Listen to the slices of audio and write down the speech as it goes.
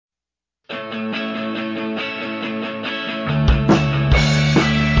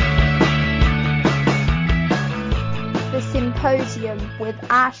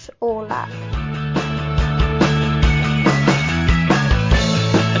Ash Ola.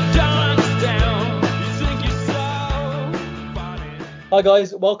 Hi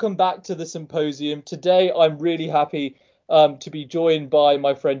guys, welcome back to the symposium. Today I'm really happy to be joined by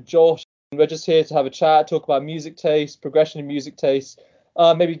my friend Josh. We're just here to have a chat, talk about music taste, progression in music taste,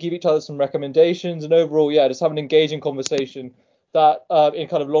 maybe give each other some recommendations, and overall, just have an engaging conversation that in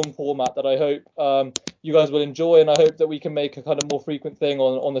kind of long format that I hope you guys will enjoy, and I hope that we can make a kind of more frequent thing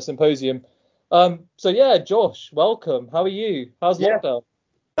on the symposium. Josh, welcome. How are you? How's lockdown?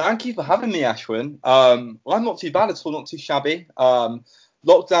 Thank you for having me, Ashwin. I'm not too bad at all, not too shabby.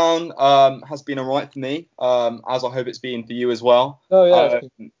 Lockdown has been alright for me, as I hope it's been for you as well. Oh yeah.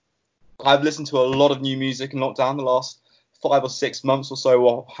 I've listened to a lot of new music in lockdown the last 5 or 6 months or so,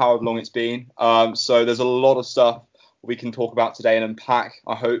 or however long it's been. So there's a lot of stuff we can talk about today and unpack,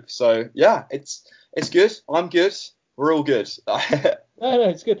 I hope. So yeah, it's good. I'm good. We're all good. No,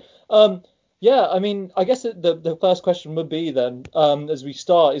 it's good. I mean, I guess the first question would be then, as we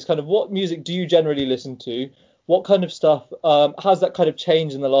start, is kind of what music do you generally listen to? What kind of stuff has that kind of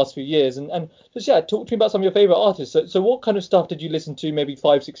changed in the last few years? And just talk to me about some of your favorite artists. So what kind of stuff did you listen to maybe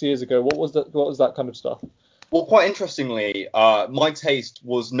 5-6 years ago? What was that kind of stuff? Well, quite interestingly, my taste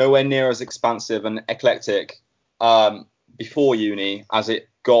was nowhere near as expansive and eclectic before uni as it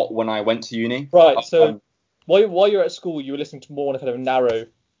got when I went to uni. Right. So while you're at school, you were listening to more on a kind of narrow.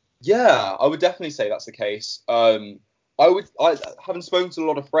 Yeah, I would definitely say that's the case. I haven't spoken to a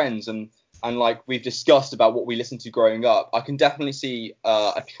lot of friends and like we've discussed about what we listened to growing up. I can definitely see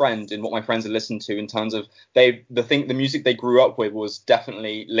a trend in what my friends have listened to in terms of the music they grew up with was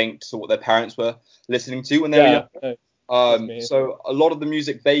definitely linked to what their parents were listening to when they were young. So a lot of the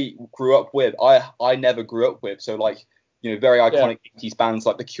music they grew up with, I never grew up with. So like, very iconic 80s bands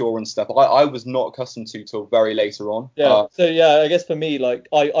like The Cure and stuff. I was not accustomed to till very later on. I guess for me, like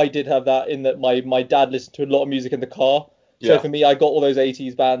I did have that in that my dad listened to a lot of music in the car. So for me, I got all those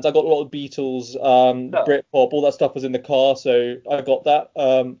 80s bands. I got a lot of Beatles, Britpop, all that stuff was in the car. So I got that.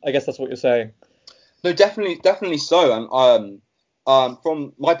 I guess that's what you're saying. No, definitely so. And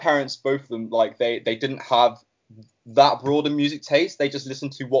from my parents, both of them, like they didn't have that broader music taste. They just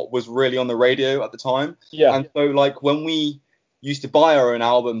listened to what was really on the radio at the time. Yeah. And so like when we used to buy our own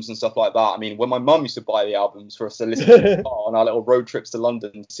albums and stuff like that, I mean, when my mum used to buy the albums for us to listen to on our little road trips to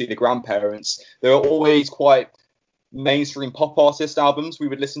London to see the grandparents, they were always quite mainstream pop artist albums we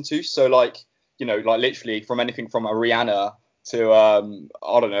would listen to. So like, like literally from anything from a Rihanna to I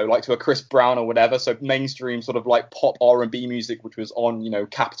don't know, like to a Chris Brown or whatever. So mainstream sort of like pop R&B music, which was on,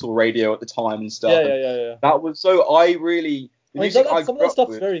 Capital Radio at the time and stuff. Yeah. That was so I really some of that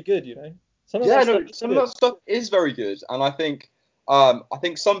stuff's very good, Some of that stuff is very good, and I think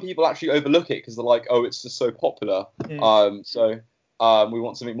some people actually overlook it because they're like, oh, it's just so popular. So we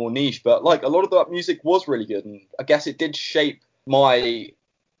want something more niche, but like a lot of that music was really good, and I guess it did shape my.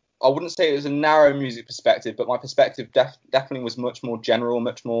 I wouldn't say it was a narrow music perspective, but my perspective definitely was much more general,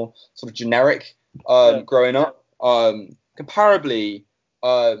 much more sort of generic growing up. Comparably,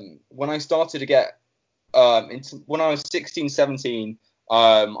 when I started to get when I was 16, 17,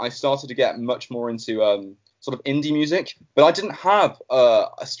 I started to get much more into sort of indie music, but I didn't have a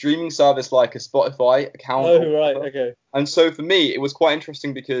streaming service like a Spotify account. Oh, right, okay. And so for me, it was quite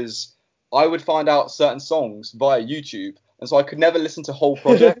interesting because I would find out certain songs via YouTube, and so I could never listen to whole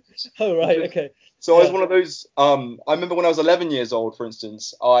projects. Oh, right, okay. So I was one of those. I remember when I was 11 years old, for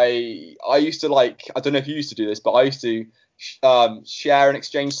instance, I used to like. I don't know if you used to do this, but I used to share and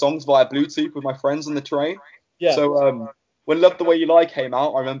exchange songs via Bluetooth with my friends on the train. Yeah. So when Love the Way You Lie came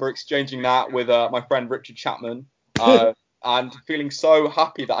out, I remember exchanging that with my friend Richard Chapman. And feeling so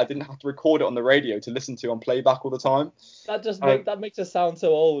happy that I didn't have to record it on the radio to listen to on playback all the time. That makes us sound so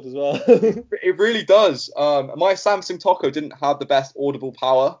old as well. It really does. My Samsung Taco didn't have the best audible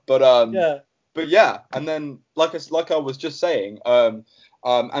power, but and then like I was just saying, and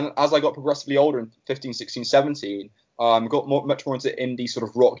as I got progressively older in 15, 16, 17, got much more into indie sort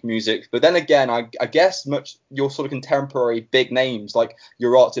of rock music. But then again, I guess much your sort of contemporary big names like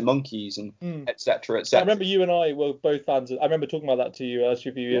your Arctic Monkeys and etc. I remember you and I were both fans. I remember talking about that to you a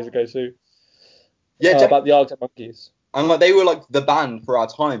few years ago too. About the Arctic Monkeys. And like they were like the band for our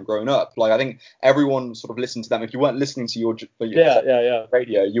time growing up. Like I think everyone sort of listened to them. If you weren't listening to your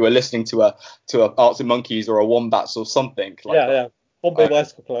radio, you were listening to a Arctic Monkeys or a Wombats or something like that. Bombay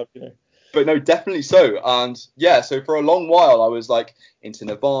Bicycle Club, But no, definitely so. And so for a long while I was like into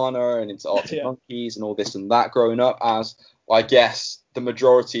Nirvana and into Arctic Monkeys and all this and that growing up, as I guess the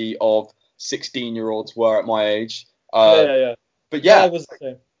majority of 16-year-olds were at my age. But I was the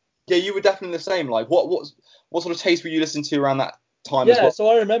same. Yeah, you were definitely the same. Like what sort of taste were you listening to around time as Yeah, well. so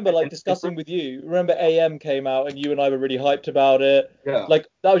I remember like And it's discussing different. with you. Remember AM came out and you and I were really hyped about it. Yeah. Like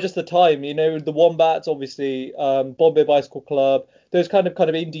that was just the time, the Wombats, obviously, Bombay Bicycle Club, those kind of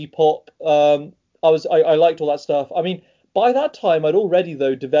indie pop. I liked all that stuff. I mean, by that time I'd already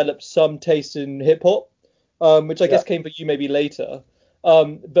though developed some taste in hip hop, which I Yeah. guess came for you maybe later.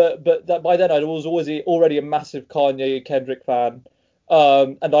 But that by then I was always already a massive Kanye Kendrick fan.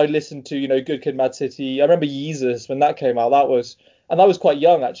 And I listened to, Good Kid, Mad City. I remember Yeezus when that came out. And I was quite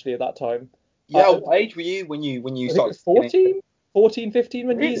young actually at that time. Yeah. Uh, What age were you when you I think it started was getting into it? 14, 15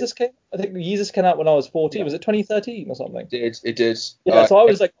 when Really? Yeezus came. I think Yeezus came out when I was 14. Yeah. Was it 2013 or something? It did. Yeah, so I Yeah,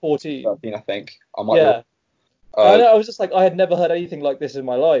 was like 14. 13, I think. I might be wrong. Yeah. And I was just like, I had never heard anything like this in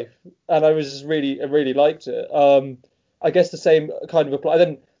my life. And I was just I really liked it. I guess the same kind of apply.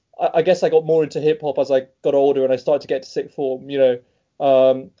 Then I guess I got more into hip hop as I got older and I started to get to sixth form.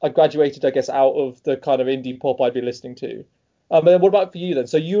 I graduated, I guess, out of the kind of indie pop I'd be listening to. But then what about for you then?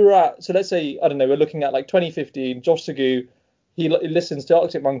 So you were so let's say, I don't know, we're looking at like 2015, Josh Sagoo, he listens to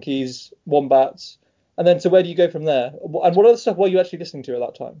Arctic Monkeys, Wombats, and then so where do you go from there? And what other stuff were you actually listening to at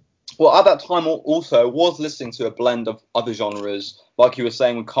that time? Well, at that time also was listening to a blend of other genres, like you were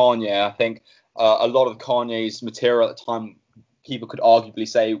saying with Kanye. I think a lot of Kanye's material at the time people could arguably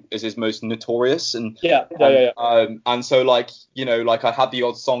say is his most notorious, and Yeah, yeah, yeah, and yeah. um and so like like I had the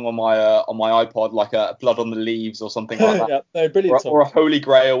odd song on my iPod, like a Blood on the Leaves or something like that, Yeah, no, brilliant or song. a Holy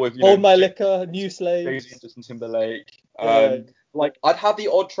Grail with Hold My Liquor, New Jay-Z and Slaves. Justin Timberlake. Yeah, Like I'd have the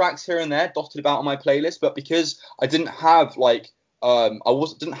odd tracks here and there dotted about on my playlist, but because I didn't have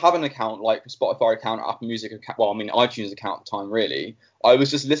didn't have an account like a Spotify account, Apple Music account, well, I mean iTunes account at the time really. I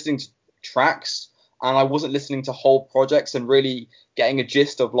was just listening to tracks and I wasn't listening to whole projects and really getting a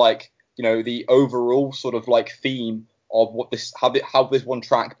gist of like the overall sort of like theme of what this how this one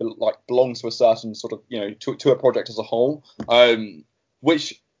track belongs to a certain sort of to a project as a whole.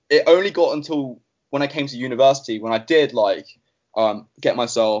 Which it only got until when I came to university when I did get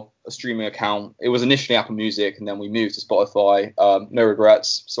myself a streaming account. It was initially Apple Music, and then we moved to Spotify. No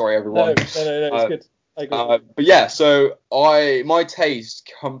regrets. Sorry, no, everyone. no, no, no, it's Uh, good. I agree. but yeah, so my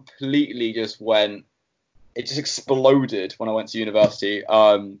taste completely just went. It just exploded when I went to university.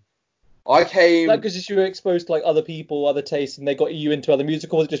 I Is that came. because you were exposed to like other people, other tastes, and they got you into other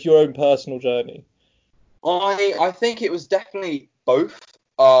music, or was it just your own personal journey? I think it was definitely both.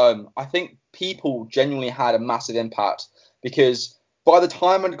 I think people genuinely had a massive impact because by the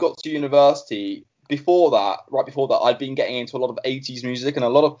time I got to university, right before that, I'd been getting into a lot of 80s music and a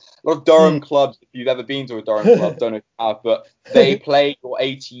lot of Durham Mm. clubs. If you've ever been to a Durham club, don't know if you have, but they play your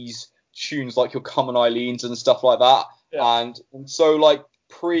 80s tunes like your Come and Eileen's and stuff like that. Yeah. And so like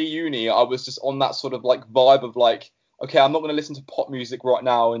pre-uni, I was just on that sort of like vibe of like, okay, I'm not going to listen to pop music right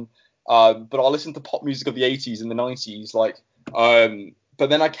now, and but I'll listen to pop music of the 80s and the 90s. But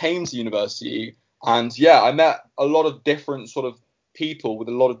then I came to university and yeah, I met a lot of different sort of people with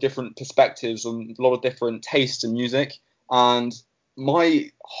a lot of different perspectives and a lot of different tastes in music. And my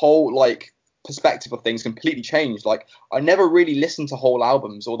whole like perspective of things completely changed. Like I never really listened to whole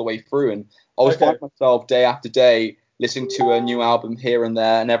albums all the way through. And I would Okay. find myself day after day listening to a new album here and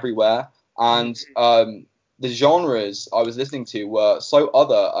there and everywhere. Mm. And the genres I was listening to were so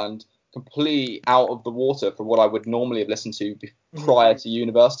other and completely out of the water for what I would normally have listened to Mhm. prior to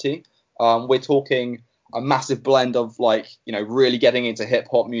university. We're talking a massive blend of really getting into hip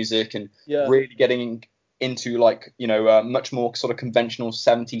hop music and Yeah. really getting into much more sort of conventional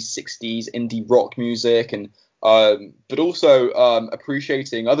 70s, 60s indie rock music, and but also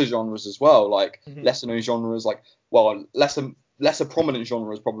appreciating other genres as well, like Mhm. lesser known genres, lesser prominent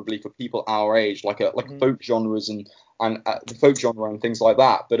genres probably for people our age, like Mhm. folk genres and the folk genre and things like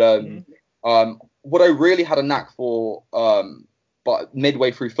that. But Mhm. what I really had a knack for, but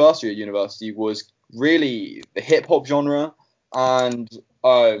midway through first year at university, was really the hip hop genre, and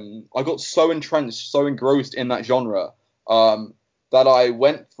I got so entrenched, so engrossed in that genre, that I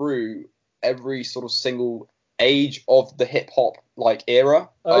went through every sort of single age of the hip hop like era.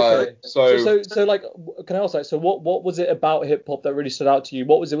 Okay. So, So like, can I ask, like, so what was it about hip hop that really stood out to you?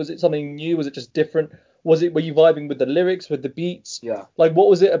 What was it? Was it something new? Was it just different? Were you vibing with the lyrics, with the beats? yeah, Like, what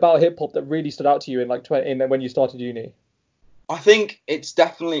was it about hip hop that really stood out to you in like when you started uni? I think it's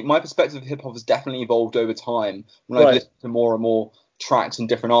definitely my perspective of hip hop has definitely evolved over time when I've Right. listened to more and more tracks and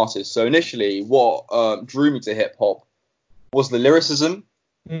different artists. So initially, what drew me to hip hop was the lyricism.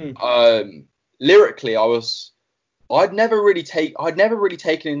 Mm. Um, Lyrically, I'd never really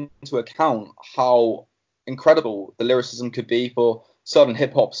taken into account how incredible the lyricism could be for certain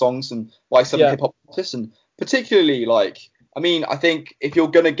hip hop songs and like certain Yeah. hip hop artists, and particularly like I mean, I think if you're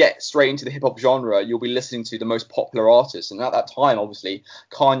going to get straight into the hip hop genre, you'll be listening to the most popular artists. And at that time, obviously,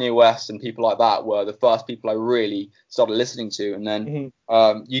 Kanye West and people like that were the first people I really started listening to. And then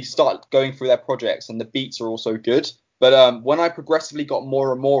you start going through their projects, and the beats are also good. But when I progressively got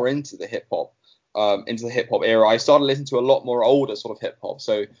more and more into the hip hop era, I started listening to a lot more older sort of hip hop.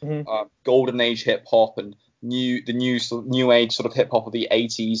 So golden age hip hop and the new age sort of hip hop of the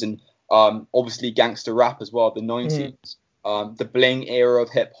 80s, and obviously gangster rap as well, the 90s. The bling era of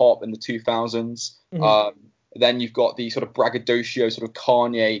hip hop in the 2000s. Then you've got the sort of braggadocio sort of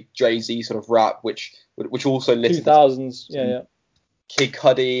Kanye, Jay-Z sort of rap, which also listened 2000s, yeah. Kid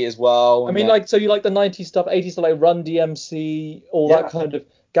Cudi as well. I mean, like, so you like the 90s stuff, 80s stuff, like Run DMC, all that kind of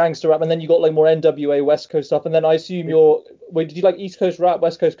gangster rap, and then you got like more NWA West Coast stuff, and then I assume did you like East Coast rap,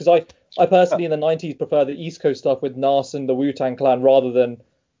 West Coast? Because I personally in the 90s prefer the East Coast stuff with Nas and the Wu-Tang Clan rather than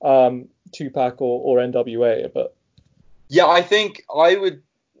Tupac or NWA, but. Yeah, I think I would.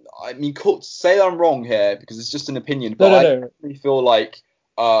 I mean, say I'm wrong here because it's just an opinion, but I definitely feel like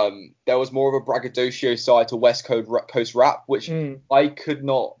there was more of a braggadocio side to West Coast rap, which I could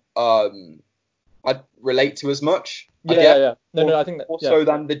not I'd relate to as much. Yeah. No, I think that also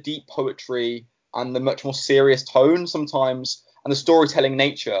than the deep poetry and the much more serious tone sometimes, and the storytelling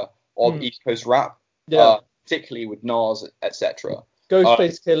nature of East Coast rap, particularly with Nas, etc.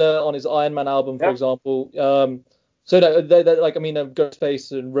 Ghostface Killer on his Iron Man album, for example. So they're like, I mean,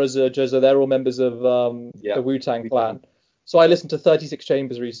 Ghostface and RZA, Jizza, they're all members of the Wu-Tang Clan. So I listened to 36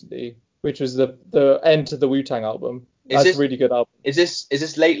 Chambers recently, which was the end to the Wu-Tang album. That's a really good album. Is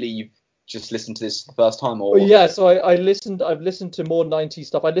this lately you've just listened to this the first time, or? Well, yeah, so I've listened to more 90s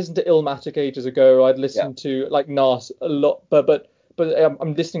stuff. I listened to Illmatic ages ago. I'd listened to like Nas a lot, but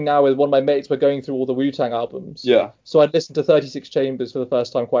I'm listening now with one of my mates. We're going through all the Wu-Tang albums. Yeah. So I'd listened to 36 Chambers for the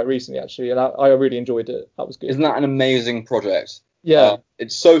first time quite recently, actually, and I really enjoyed it. That was good. Isn't that an amazing project? Yeah.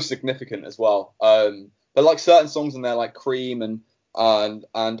 It's so significant as well. But like certain songs in there, like Cream and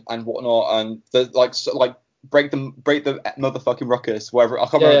whatnot, and the like break the motherfucking ruckus, whatever. I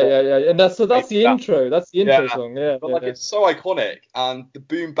can't remember. Yeah. And that's the intro. That's the intro song. Yeah. But like it's so iconic, and the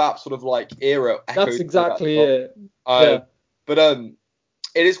boom bap sort of like era echoes. That's exactly it. But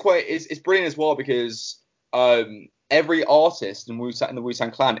it's brilliant as well because every artist in the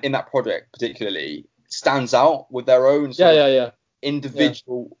Wu-Tang Clan in that project particularly stands out with their own sort of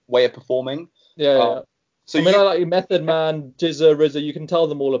individual way of performing. So I mean, I like Method Man, Jizza, RZA. You can tell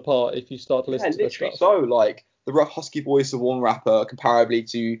them all apart if you start to listen to their stuff. So like the rough husky voice of one rapper comparably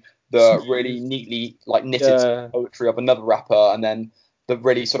to the really neatly like knitted poetry of another rapper, and then the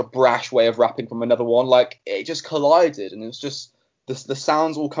really sort of brash way of rapping from another one. Like it just collided, and it's just the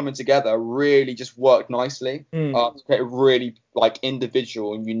sounds all coming together really just worked nicely to create a really like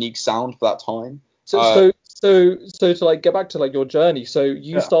individual and unique sound for that time. So to like get back to like your journey. So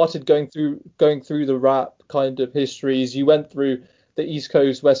you started going through the rap kind of histories. You went through the East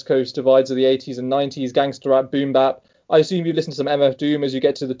Coast, West Coast divides of the 80s and 90s, gangster rap, boom bap. I assume you listen to some MF Doom as you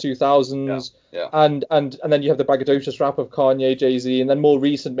get to the 2000s, and then you have the braggadocious rap of Kanye, Jay-Z, and then more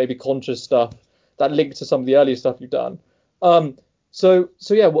recent maybe conscious stuff that linked to some of the earlier stuff you've done. So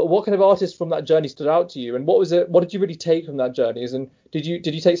yeah, what kind of artists from that journey stood out to you, and what was it? What did you really take from that journey? And did you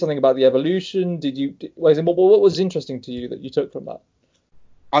take something about the evolution? What was interesting to you that you took from that?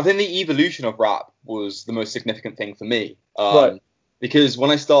 I think the evolution of rap was the most significant thing for me, right? Because when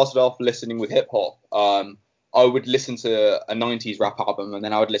I started off listening with hip hop, I would listen to a 90s rap album, and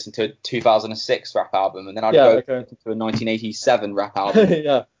then I would listen to a 2006 rap album, and then I'd listen to a 1987 rap album.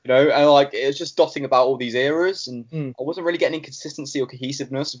 Yeah. You know, and like it was just dotting about all these eras, and I wasn't really getting any consistency or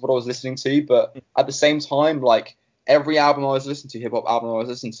cohesiveness of what I was listening to. But at the same time, like every album I was listening to, hip hop album I was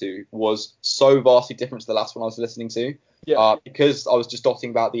listening to, was so vastly different to the last one I was listening to. Because I was just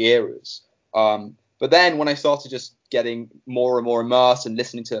dotting about the eras. But then when I started just getting more and more immersed and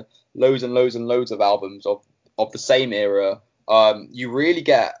listening to loads and loads and loads of albums of the same era, you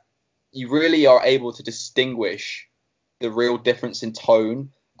really are able to distinguish the real difference in tone,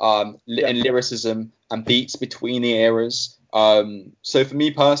 in lyricism and beats between the eras. So for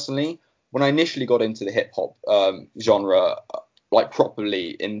me personally, when I initially got into the hip hop genre, like properly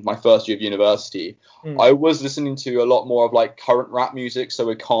in my first year of university, I was listening to a lot more of like current rap music, so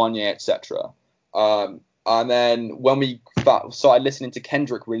with Kanye, etc. And then when we started listening to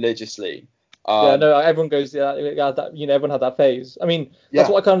Kendrick religiously, everyone goes, everyone had that phase. I mean, that's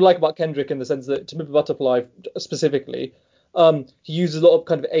what I kind of like about Kendrick in the sense that To Pimp a Butterfly specifically, he uses a lot of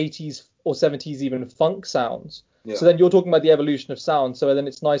kind of 80s or 70s even funk sounds. So then you're talking about the evolution of sound. So then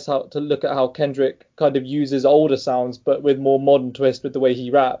it's nice to look at how Kendrick kind of uses older sounds, but with more modern twist with the way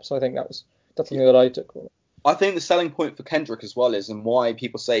he raps. So I think that's something that I took from it. I think the selling point for Kendrick as well is, and why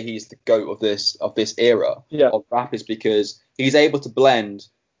people say he's the GOAT of this era of rap, is because he's able to blend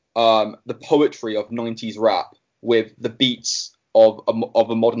the poetry of 90s rap with the beats of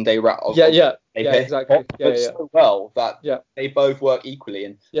a modern day rap. Exactly. So well that they both work equally.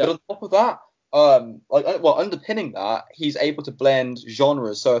 And but on top of that, underpinning that, he's able to blend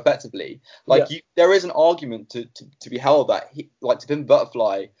genres so effectively. There is an argument to be held that To Pimp a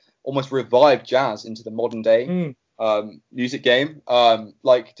Butterfly almost revived jazz into the modern day music game. To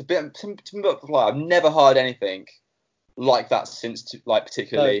Pimp a Butterfly, I've never heard anything like that since,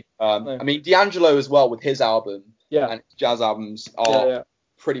 particularly. No. I mean, D'Angelo as well with his album and his jazz albums are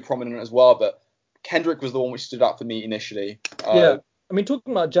pretty prominent as well. But Kendrick was the one which stood out for me initially. I mean,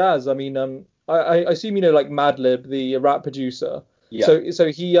 talking about jazz, I mean, I assume you know like Madlib, the rap producer. Yeah.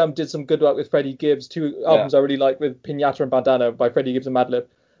 So he did some good work with Freddie Gibbs. Two albums I really like with Pinata and Bandana by Freddie Gibbs and Madlib.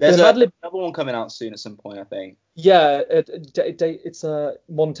 There's another one coming out soon at some point, I think. Yeah, it's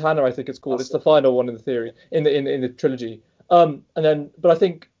Montana, I think it's called. It's the final one in the theory in the trilogy. And then, but I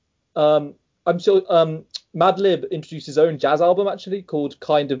think I'm sure Madlib introduced his own jazz album actually called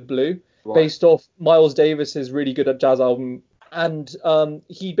Kind of Blue, based off Miles Davis's really good at jazz album, and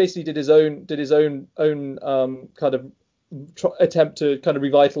he basically did his own kind of attempt to kind of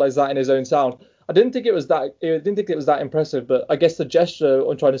revitalize that in his own sound. I didn't think it was that impressive, but I guess the gesture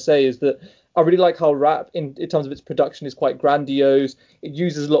I'm trying to say is that I really like how rap in terms of its production is quite grandiose. It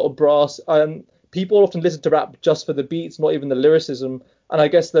uses a lot of brass. People often listen to rap just for the beats, not even the lyricism. And I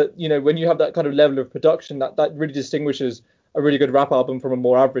guess that, you know, when you have that kind of level of production, that really distinguishes a really good rap album from a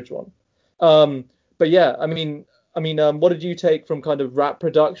more average one. But yeah, I mean, what did you take from kind of rap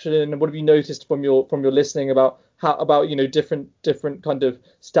production, and what have you noticed from your listening about you know different kind of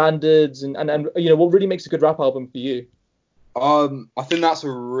standards and you know what really makes a good rap album for you? I think that's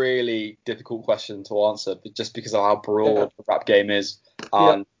a really difficult question to answer, but just because of how broad the rap game is,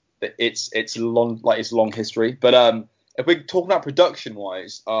 and it's long history. But if we're talking about production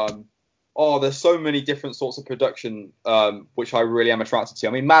wise, there's so many different sorts of production which I really am attracted to.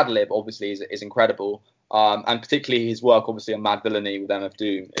 I mean, Madlib obviously is incredible, and particularly his work obviously on Mad Villainy with MF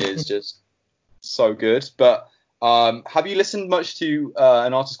Doom is just so good. But have you listened much to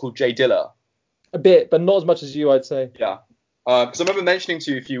an artist called Jay Dilla? A bit, but not as much as you, I'd say. Yeah. Because I remember mentioning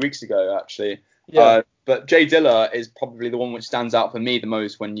to you a few weeks ago, actually. Yeah. But Jay Dilla is probably the one which stands out for me the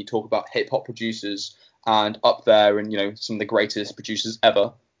most when you talk about hip hop producers and up there, and you know some of the greatest producers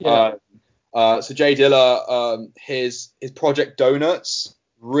ever. Yeah. So Jay Dilla, his project Donuts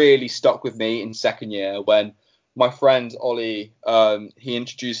really stuck with me in second year when my friend Ollie, he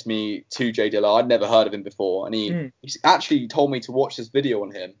introduced me to Jay Dilla. I'd never heard of him before, and he actually told me to watch this video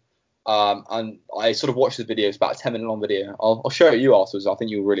on him. And I sort of watched the video. It's about a 10-minute long video. I'll show it you afterwards. I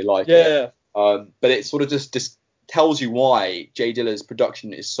think you'll really like it. But it sort of just tells you why Jay Dilla's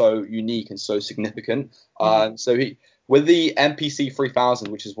production is so unique and so significant. So he, with the MPC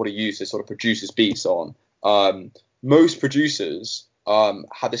 3000, which is what he used to sort of produce his beats on, most producers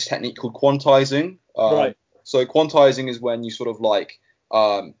have this technique called quantizing. So quantizing is when you sort of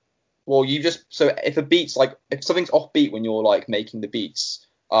if something's offbeat when you're like making the beats,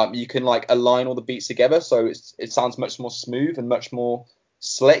 you can like align all the beats together so it sounds much more smooth and much more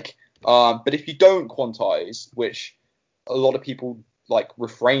slick. But if you don't quantize, which a lot of people like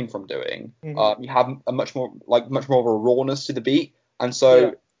refrain from doing, you have a much more of a rawness to the beat, and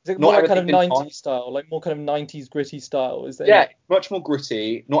so is it more like kind of 90s style, like more kind of 90s gritty style? Is there? Yeah, much more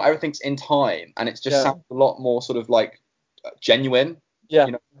gritty. Not everything's in time, and it just sounds a lot more sort of like genuine. Yeah.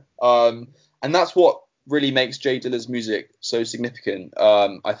 You know? And that's what really makes Jay Dilla's music so significant,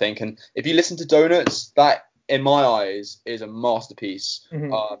 I think. And if you listen to Donuts, that in my eyes is a masterpiece.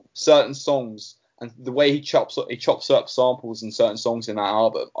 Certain songs and the way he chops up samples in certain songs in that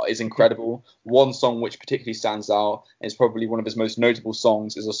album is incredible. One song which particularly stands out, and is probably one of his most notable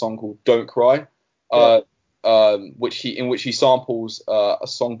songs, is a song called "Don't Cry," in which he samples a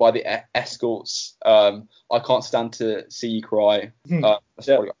song by the Escorts. I Can't Stand to See You Cry. I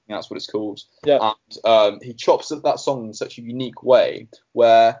think that's what it's called. And he chops up that song in such a unique way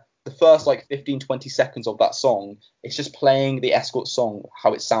where the first 15-20 seconds of that song, it's just playing the Escort song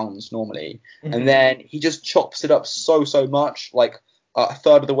how it sounds normally, and then he just chops it up so much, like a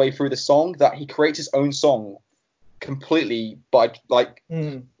third of the way through the song, that he creates his own song completely by I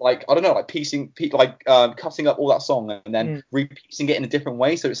don't know, cutting up all that song and then repiecing it in a different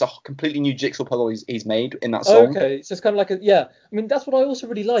way, so it's a completely new jigsaw puzzle he's made in that song. Okay, it's just kind of like I mean, that's what I also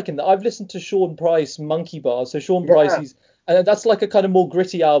really like in that. I've listened to Sean Price Monkey Bars. So Sean Price, and that's like a kind of more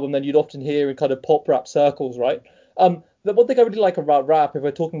gritty album than you'd often hear in kind of pop rap circles, right? The one thing I really like about rap, if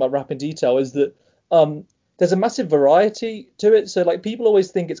we're talking about rap in detail, is that there's a massive variety to it. So like people always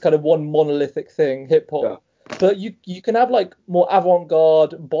think it's kind of one monolithic thing, hip hop. Yeah. But you can have like more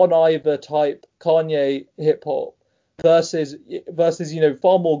avant-garde, Bon Iver type Kanye hip hop versus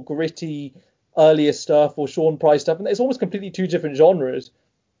far more gritty earlier stuff or Sean Price stuff, and it's almost completely two different genres.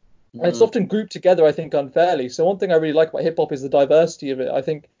 And it's often grouped together, I think, unfairly. So one thing I really like about hip hop is the diversity of it. I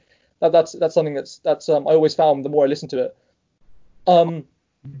think that's something that's I always found the more I listen to it.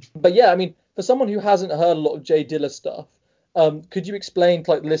 But yeah, I mean, for someone who hasn't heard a lot of Jay Dilla stuff, could you explain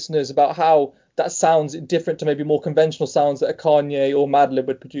to like listeners about how that sounds different to maybe more conventional sounds that a Kanye or Madlib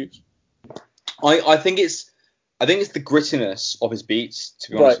would produce? I think it's the grittiness of his beats,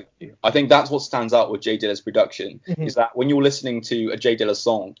 to be honest with you. I think that's what stands out with Jay Dilla's production, is that when you're listening to a Jay Dilla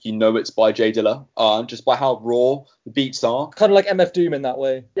song, you know it's by Jay Dilla, just by how raw the beats are. Kind of like MF Doom in that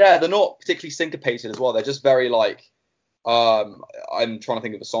way. Yeah, they're not particularly syncopated as well. They're just very like, I'm trying to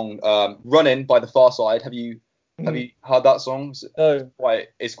think of a song, Running by the Far Side. Have you heard that song? No.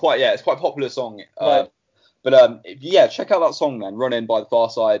 It's quite a popular song. Right. But yeah, check out that song then, Run In by the Far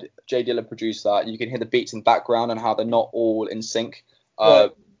Side. Jay Dilla produced that. You can hear the beats in the background and how they're not all in sync.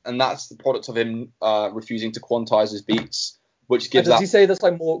 And that's the product of him refusing to quantize his beats, which gives does he say that's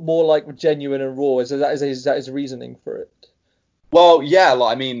like more like genuine and raw? Is that his reasoning for it? Well, yeah,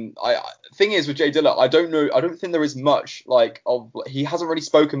 like I mean, thing is with Jay Dilla, I don't think there is much he hasn't really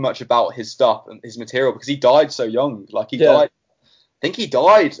spoken much about his stuff and his material because he died so young. Like died, I think he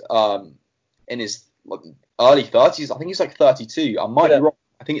died in his early 30s. I think he's like 32. I might be wrong.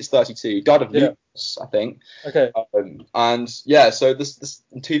 I think it's 32. He died of lupus, I think. Okay. And yeah, so this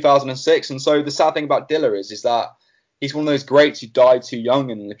in 2006. And so the sad thing about Dilla is that he's one of those greats who died too young.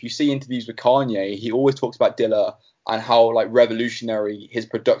 And if you see interviews with Kanye, he always talks about Dilla and how like revolutionary his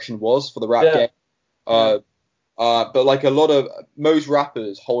production was for the rap game. But like most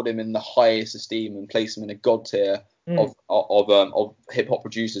rappers hold him in the highest esteem and place him in a god tier of hip hop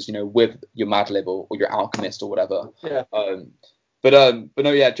producers, with your Madlib or your Alchemist or whatever. Yeah. But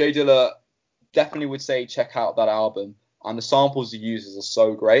no, yeah, Jay Dilla definitely would say check out that album, and the samples he uses are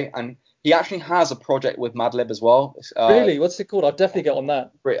so great. And he actually has a project with Madlib as well. Really? What's it called? I'll definitely get on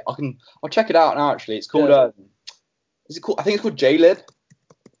that. Great. I'll check it out now. Actually, it's called. Is it called? I think it's called J-Lib.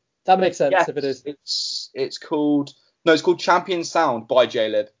 That makes sense if it is. It's called Champion Sound by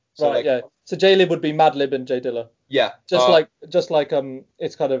J-Lib. So right, yeah. So J-Lib would be Madlib and Jay Dilla. Yeah. Just like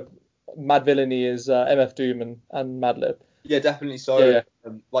it's kind of Mad Villainy is MF Doom and Madlib. Yeah, definitely so. Yeah.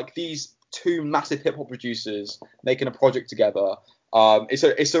 Like these two massive hip hop producers making a project together.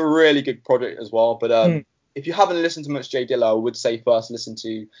 It's a really good project as well. But if you haven't listened to much Jay Dilla, I would say first listen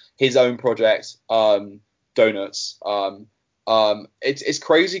to his own project, Donuts. It's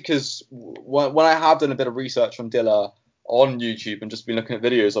crazy because when I have done a bit of research on Dilla on YouTube and just been looking at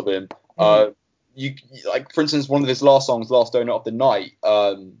videos of him, you like for instance one of his last songs, Last Donut of the Night,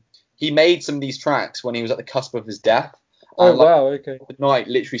 he made some of these tracks when he was at the cusp of his death. Oh wow, okay. The Night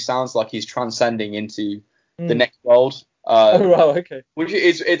literally sounds like he's transcending into the next world. Oh wow, okay. Which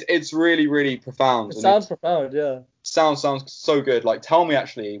it's really really profound. It sounds profound, yeah. Sounds so good. Like tell me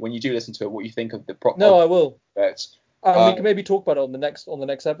actually when you do listen to it what you think of the No, I will. We can maybe talk about it on the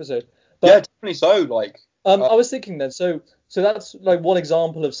next episode. But, yeah, definitely so. Like, I was thinking then. So that's like one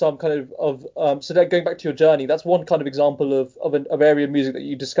example of some kind of so that going back to your journey, that's one kind of example of an area of music that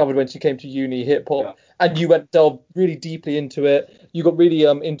you discovered once you came to uni, hip hop, and you delved really deeply into it. You got really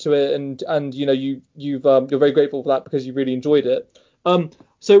into it, and you're very grateful for that because you really enjoyed it.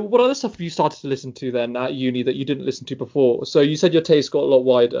 So what other stuff have you started to listen to then at uni that you didn't listen to before? So you said your taste got a lot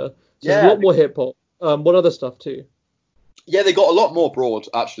wider. So there's a lot more hip hop. What other stuff too? Yeah, they got a lot more broad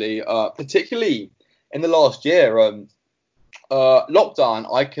actually, particularly in the last year. Lockdown,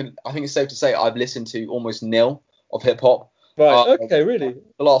 I think it's safe to say I've listened to almost nil of hip hop. Right. Okay. Really.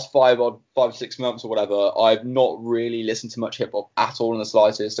 The last 5 or 6 months or whatever, I've not really listened to much hip hop at all in the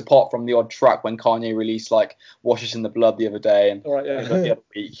slightest, apart from the odd track when Kanye released like "Wash Us in the Blood" the other day and the other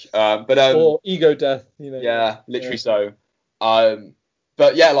week. Or Ego Death. Yeah, literally so.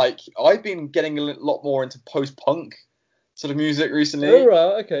 But yeah, like I've been getting a lot more into post-punk sort of music recently. Oh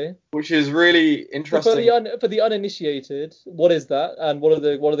right, okay. Which is really interesting. So for the uninitiated, what is that, and what are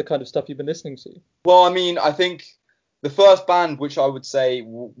the kind of stuff you've been listening to? Well, I mean, I think the first band which I would say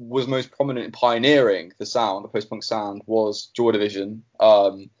was most prominent in pioneering the post-punk sound, was Joy Division.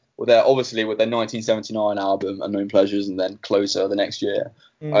 With their 1979 album Unknown Pleasures, and then Closer the next year.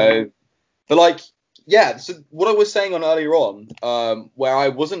 But like, yeah. So what I was saying earlier on, where I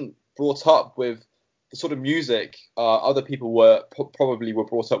wasn't brought up with the sort of music other people probably were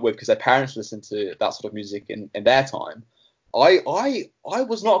brought up with because their parents listened to that sort of music in their time. I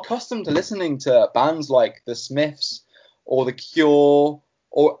was not accustomed to listening to bands like the Smiths or the Cure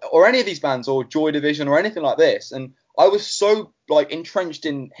or any of these bands or Joy Division or anything like this, and I was so like entrenched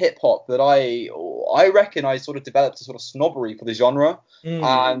in hip hop that I reckon I sort of developed a sort of snobbery for the genre,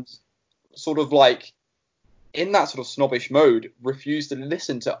 and sort of like in that sort of snobbish mode refused to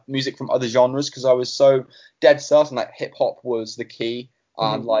listen to music from other genres because I was so dead certain that hip hop was the key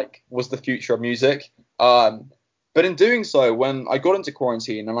and like was the future of music. But in doing so, when I got into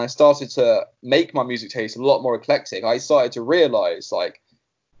quarantine and I started to make my music taste a lot more eclectic, I started to realize like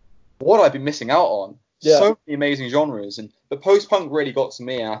what I've been missing out on. Yeah. So many amazing genres, and the post-punk really got to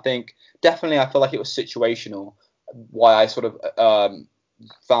me, and I think definitely I feel like it was situational. Why I sort of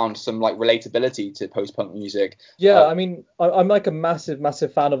found some like relatability to post-punk music. Yeah, I mean, I'm like a massive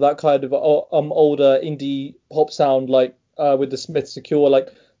fan of that kind of older indie pop sound, like with the Smiths, Secure, like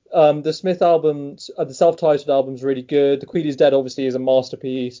the Smith albums, the self-titled album's really good. The Queen is Dead obviously is a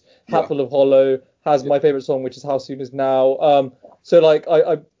masterpiece. Hatful of Hollow has my favorite song, which is How Soon Is Now. So like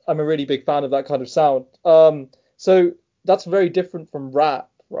I'm a really big fan of that kind of sound. So that's very different from rap,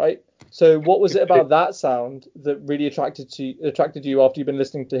 right? So what was it about that sound that really attracted you after you've been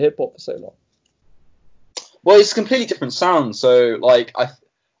listening to hip hop for so long? Well, it's a completely different sound. So like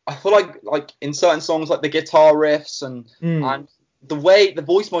I feel like in certain songs like the guitar riffs and the way the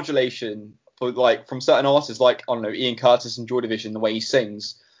voice modulation for like from certain artists like I don't know Ian Curtis and Joy Division, the way he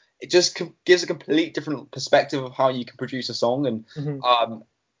sings, it just gives a complete different perspective of how you can produce a song. And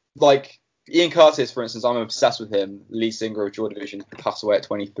like Ian Curtis, for instance, I'm obsessed with him, lead singer of Joy Division, passed away at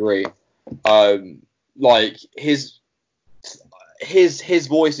 23. Like his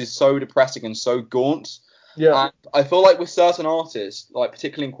voice is so depressing and so gaunt. Yeah. And I feel like with certain artists, like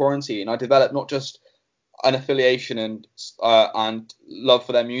particularly in quarantine, I developed not just an affiliation and love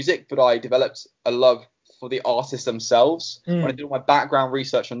for their music, but I developed a love for the artists themselves. When I did my background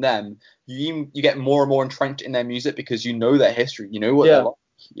research on them, you get more and more entrenched in their music because you know their history, you know what they're like,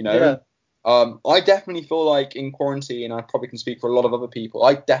 you know. I definitely feel like in quarantine, I probably can speak for a lot of other people,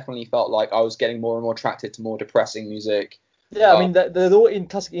 I definitely felt like I was getting more and more attracted to more depressing music. Yeah, I mean they're all in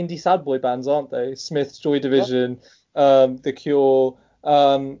classic indie sad boy bands, aren't they? Smiths, Joy Division, The Cure.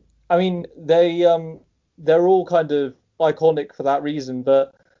 I mean they're all kind of iconic for that reason.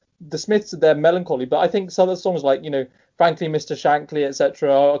 But the Smiths, they're melancholy. But I think some of the songs like Frankly, Mr. Shankly,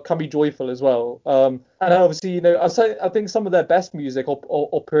 etc., can be joyful as well. And obviously I think some of their best music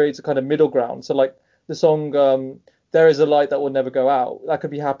operates a kind of middle ground. So like the song There Is a Light That Will Never Go Out. That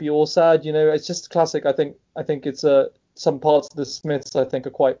could be happy or sad. It's just classic. I think it's some parts of the Smiths I think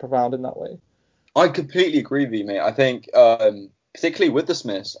are quite profound in that way. I completely agree with you, mate. I think, particularly with the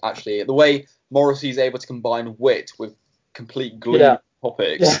Smiths, actually, the way Morrissey's able to combine wit with complete gloomy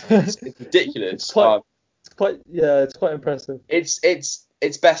topics, it's ridiculous. It's quite impressive.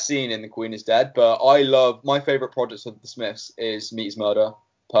 It's best seen in The Queen is Dead, but I love my favorite project of the Smiths is Meat is Murder,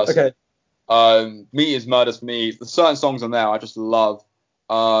 personally. Meat is Murder for me. There's certain songs on there I just love.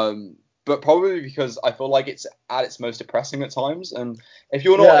 But probably because I feel like it's at its most depressing at times. And if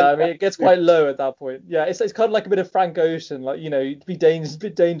you're not, I mean, it gets quite low at that point. Yeah, it's kind of like a bit of Frank Ocean, like it'd be dangerous, a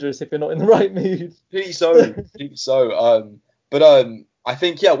bit dangerous if you're not in the right mood. Completely so. But I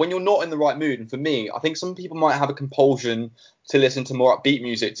think when you're not in the right mood, and for me, I think some people might have a compulsion to listen to more upbeat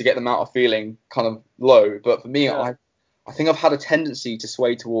music to get them out of feeling kind of low. But for me, I think I've had a tendency to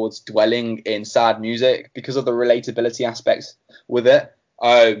sway towards dwelling in sad music because of the relatability aspects with it.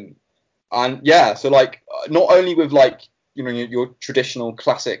 And so like not only with like your traditional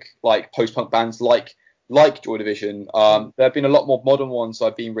classic like post-punk bands like Joy Division, there have been a lot more modern ones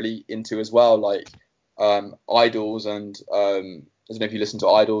I've been really into as well, like Idols and I don't know if you listen to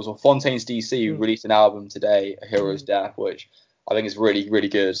Idols or Fontaines DC, who released an album today, A Hero's Death, which I think is really really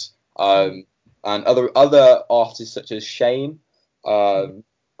good. And other artists such as Shane,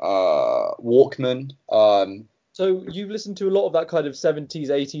 Walkman. So you've listened to a lot of that kind of 70s,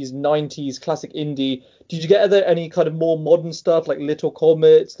 80s, 90s classic indie. Did you get any kind of more modern stuff like Little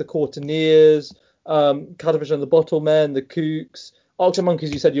Comets, the Courtineers, Catfish and the Bottlemen, the Kooks, Arctic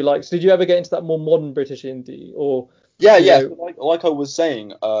Monkeys? You said you liked. So did you ever get into that more modern British indie, or? So like I was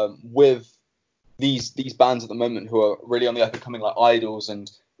saying, with these bands at the moment who are really on the up and coming, like Idols and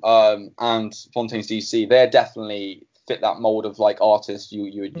Fontaines DC, they're definitely fit that mold of like artists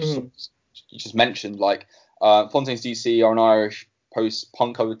you just mentioned, like. Fontaines DC are an Irish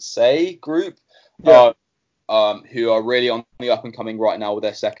post-punk, I would say, group who are really on the up and coming right now with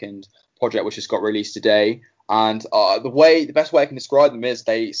their second project, which just got released today. And the best way I can describe them is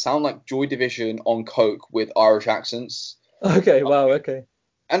they sound like Joy Division on coke with Irish accents. Okay, wow, okay.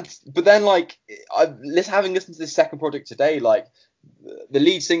 but then like having listened to this second project today, like the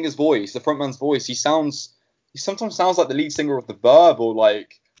lead singer's voice, the frontman's voice, he sometimes sounds like the lead singer of The Verve, or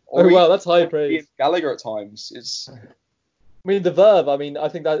Oh even wow, that's high Ian praise. Gallagher at times. I mean, The Verve. I mean, I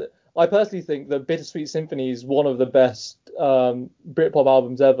personally think that Bittersweet Symphony is one of the best Britpop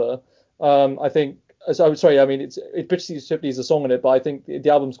albums ever. I think. So I'm sorry. I mean, it's Bittersweet Symphony is a song on it, but I think the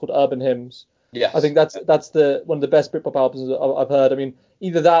album's called Urban Hymns. Yes. I think that's the one of the best Britpop albums I've heard. I mean,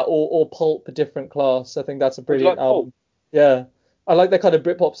 either that or Pulp, a different class. I think that's a brilliant album. Pulp? Yeah, I like that kind of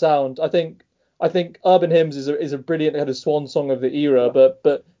Britpop sound. I think Urban Hymns is a brilliant kind of swan song of the era,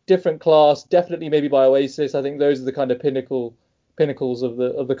 but different class, definitely maybe by Oasis. I think those are the kind of pinnacles of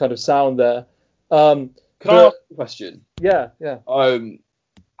the kind of sound there. Can I ask a question? Yeah, yeah.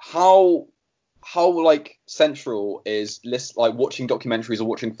 How like central is watching documentaries or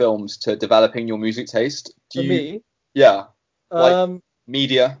watching films to developing your music taste? For me, yeah, like um,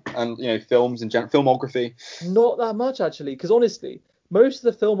 media and films and filmography. not that much actually, because honestly, most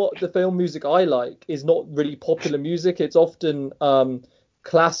of the film music I like is not really popular music. It's often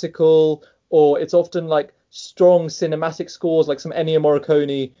classical, or it's often like strong cinematic scores, like some Ennio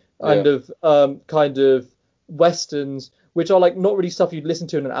Morricone kind of westerns, which are like not really stuff you'd listen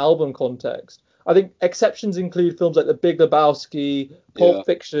to in an album context. I think exceptions include films like The Big Lebowski, Yeah. Pulp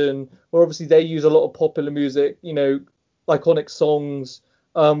Fiction, where obviously they use a lot of popular music, iconic songs,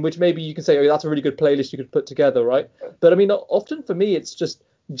 which maybe you can say, oh, that's a really good playlist you could put together, right? But I mean, often for me, it's just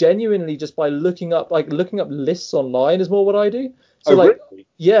genuinely just by looking up lists online is more what I do. So Really?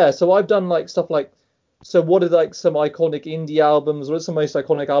 yeah, so I've done like stuff like, so what are like some iconic indie albums? What are some most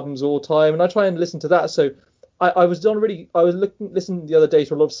iconic albums of all time? And I try and listen to that. So I was listening the other day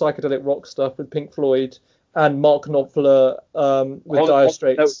to a lot of psychedelic rock stuff with Pink Floyd and Mark Knopfler with Dire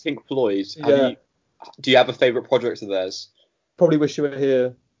Straits. Pink Floyd. Yeah, Do you have a favorite project of theirs? probably Wish You Were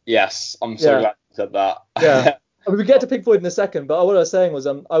Here. Yes, I'm so glad you said that. Yeah. I mean, we get to Pink Floyd in a second, but what I was saying was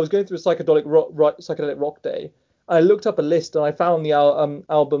I was going through a psychedelic rock day. I looked up a list and I found the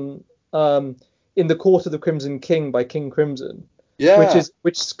album In the Court of the Crimson King by King Crimson, Yeah.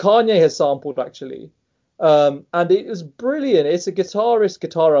 which Kanye has sampled actually. And it was brilliant. It's a guitar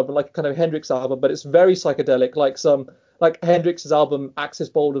album, like a kind of Hendrix album, but it's very psychedelic, like Hendrix's album Axis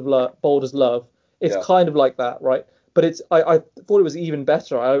Bold as Love. It's kind of like that, right? But I thought it was even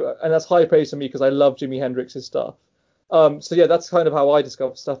better, and that's high praise for me because I love Jimi Hendrix's stuff. So yeah, that's kind of how I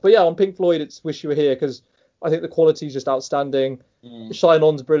discover stuff. But yeah, on Pink Floyd, it's Wish You Were Here because I think the quality is just outstanding. Shine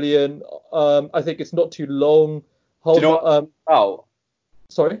On's brilliant. I think it's not too long. Do you know what it's about?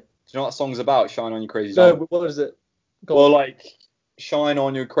 Sorry? Do you know what that song's about? Shine on your crazy No, diamond. what is it? Shine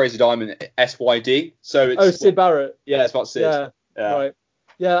on your crazy diamond, SYD. So it's Sid Barrett. Yeah, it's about Sid. Yeah, right.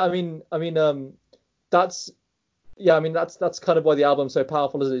 Yeah, that's that's kind of why the album's so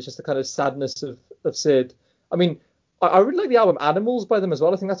powerful, is it? It's just the kind of sadness of Sid. I mean, I really like the album Animals by them as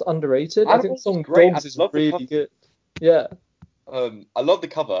well. I think that's underrated. I think the song Dogs is really good. Yeah. I love the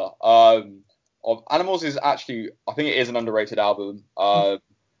cover. Of Animals is actually, I think it is an underrated album. I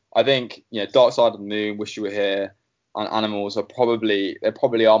think Dark Side of the Moon, Wish You Were Here, and Animals are probably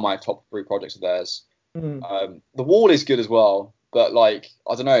are my top 3 projects of theirs. The Wall is good as well, but like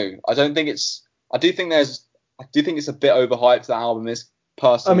I don't know. I do think it's a bit overhyped. That album is,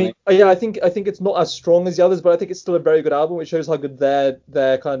 personally. I mean, yeah, I think it's not as strong as the others, but I think it's still a very good album, which shows how good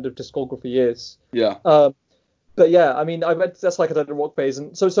their kind of discography is. Yeah. But yeah, I mean, I read that's like a rock phase,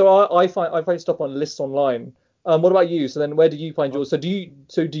 and so I find stuff on lists online. What about you? So then, where do you find yours? So do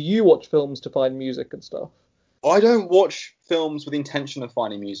you watch films to find music and stuff? I don't watch films with the intention of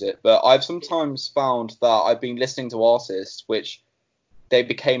finding music, but I've sometimes found that I've been listening to artists which they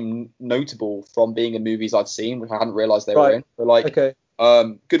became notable from being in movies I'd seen, which I hadn't realized they were in. So like,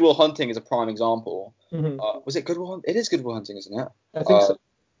 Good Will Hunting is a prime example. Was it Good Will Hunting? It is Good Will Hunting, isn't it? I think so.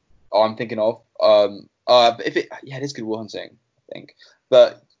 I'm thinking of. It is Good Will Hunting, I think.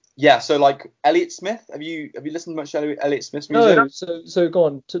 But yeah, so like Elliott Smith, have you listened to much Elliott Smith's music? No, so go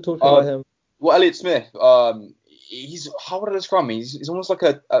on to talk about him. Well, Elliott Smith, he's, how would I describe him? He's almost like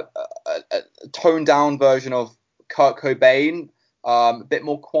a toned down version of Kurt Cobain. A bit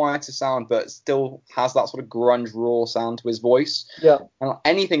more quieter sound, but still has that sort of grunge raw sound to his voice. Yeah. And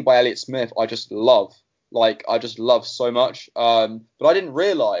anything by Elliott Smith, I just love. Like, I just love so much. But I didn't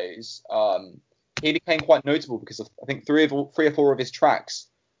realize he became quite notable because I think three or four of his tracks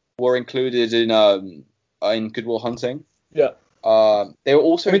were included in Good Will Hunting. Yeah. They were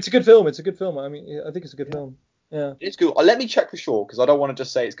also. I mean, it's a good film. It's a good film. I mean, I think it's a good film. Yeah. It's good. Let me check for sure because I don't want to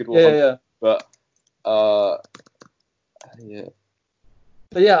just say it's Good Will Hunting. Yeah. But yeah.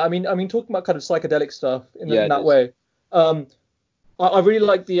 But yeah, I mean, talking about kind of psychedelic stuff in that way. I really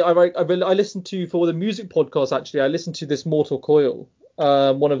like I listened to for the music podcast actually. I listened to this Mortal Coil,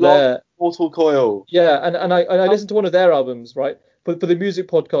 one of their Mortal Coil. Yeah, and I listened to one of their albums, right? For the music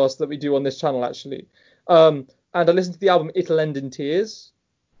podcast that we do on this channel actually. And I listened to the album It'll End in Tears.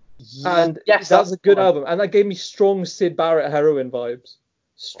 And Yes, that's a good album. And that gave me strong Syd Barrett Heroin vibes. I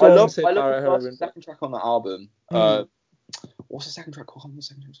Strong love Syd the Barrett first Heroin and vibes. second track on that album. What's the second track called? The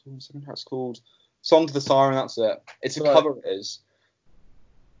second track's called Song to the Siren. That's it. It's a cover. It is.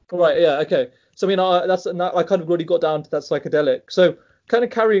 Right. Yeah. Okay. So I mean, I kind of really got down to that psychedelic. So kind of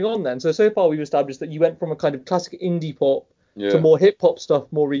carrying on then. So far we've established that you went from a kind of classic indie pop to more hip hop stuff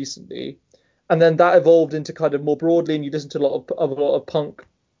more recently, and then that evolved into kind of more broadly, and you listened to a lot of punk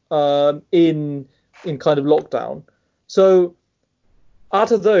in kind of lockdown. So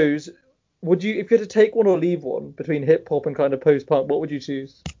out of those, would you, if you had to take one or leave one between hip hop and kind of post punk, what would you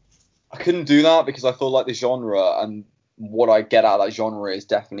choose? I couldn't do that because I feel like the genre and what I get out of that genre is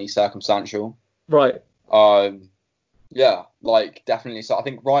definitely circumstantial. Right. Yeah, like definitely. So I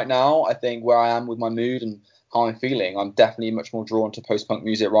think right now, I think where I am with my mood and how I'm feeling, I'm definitely much more drawn to post-punk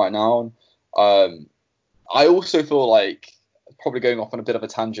music right now. And I also feel like probably going off on a bit of a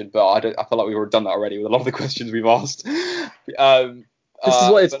tangent, but I feel like we've already done that already with a lot of the questions we've asked. This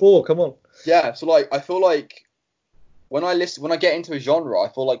is what it's for. Come on. Yeah. So like, I feel like when I get into a genre, I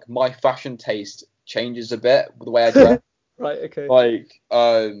feel like my fashion taste changes a bit with the way I dress. Right. Okay. Like,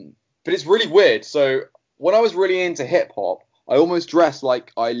 but it's really weird. So when I was really into hip hop, I almost dressed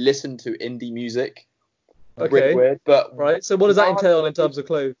like I listened to indie music. Okay. Really weird, but right. So what does that entail in terms of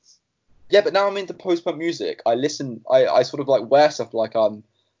clothes? Yeah, but now I'm into post-punk music. I sort of like wear stuff like I'm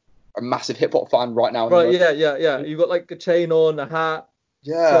a massive hip hop fan right now. Right. Yeah. You got like a chain on, a hat.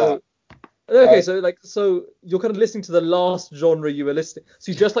 Yeah. So, okay. So you're kind of listening to the last genre you were listening.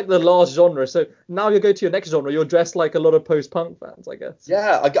 So you dress like the last genre. So now you go to your next genre. You're dressed like a lot of post-punk fans, I guess.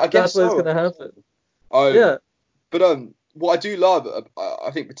 Yeah, I guess that's what's going to happen. Yeah. But what I do love,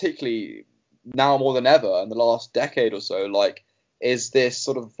 I think particularly now more than ever in the last decade or so, like, is this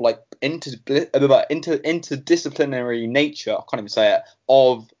sort of like interdisciplinary nature, I can't even say it,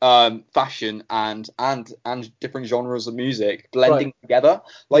 of fashion and different genres of music blending together.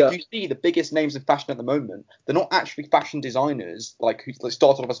 Like, you see the biggest names in fashion at the moment, they're not actually fashion designers, like who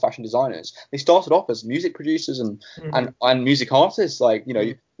started off as fashion designers. They started off as music producers and music artists. Like, you know,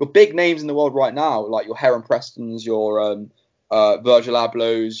 your big names in the world right now, like your Heron Prestons, your Virgil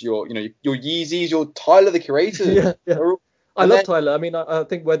Ablohs, your Yeezys, your Tyler the Creator. I love Tyler. I mean, I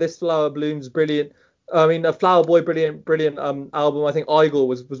think Where This Flower Blooms, brilliant. I mean, Flower Boy, brilliant album. I think Igor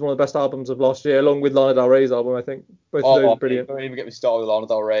was one of the best albums of last year, along with Lana Del Rey's album. I think both of those are brilliant. Don't even get me started with Lana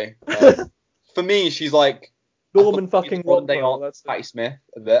Del Rey. For me, she's like Norman fucking Rockwell. That's Patti Smith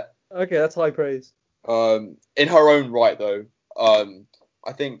a bit. Okay, that's high praise. In her own right, though,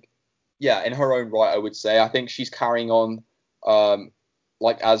 I think, yeah, in her own right, I would say, I think she's carrying on.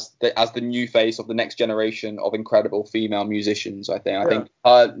 Like as the new face of the next generation of incredible female musicians. I think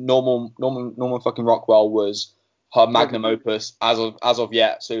Norman fucking Rockwell was her magnum opus as of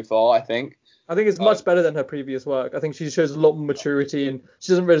yet so far. I think it's much better than her previous work. I think she shows a lot more maturity, and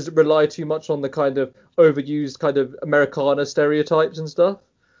she doesn't really rely too much on the kind of overused kind of Americana stereotypes and stuff.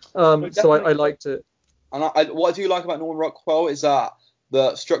 So I liked it. And what I do like about Norman Rockwell is that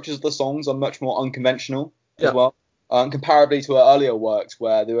the structures of the songs are much more unconventional as well. Comparably to her earlier works,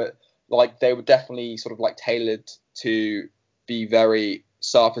 where they were definitely sort of like tailored to be very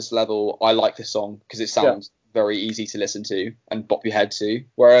surface level. I like this song because it sounds very easy to listen to and bop your head to.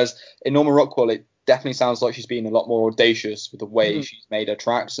 Whereas in Norman Rockwell, it definitely sounds like she's been a lot more audacious with the way she's made her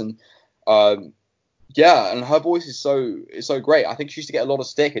tracks, and and her voice is so great. I think she used to get a lot of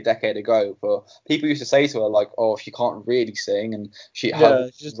stick a decade ago for people used to say to her like, oh, she can't really sing, and she's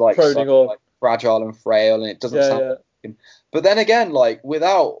just like like fragile and frail, and it doesn't sound like. But then again, like,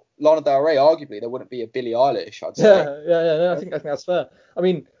 without Lana Del Rey, arguably there wouldn't be a Billie Eilish, I'd say. No, I think that's fair. I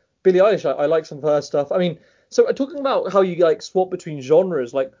mean, Billie Eilish, I like some of her stuff. I mean, so talking about how you like swap between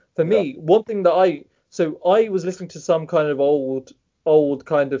genres, like for me, one thing that I was listening to some kind of old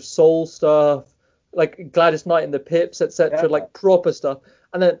kind of soul stuff, like Gladys Knight and the Pips, etc., like proper stuff,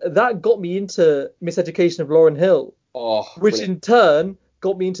 and then that got me into Miseducation of Lauryn Hill, which in turn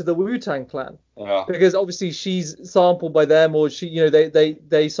got me into the Wu-Tang Clan, because obviously she's sampled by them, or she,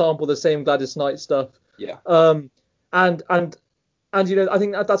 they sample the same Gladys Knight stuff, and I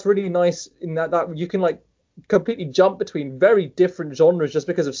think that's really nice in that you can like completely jump between very different genres just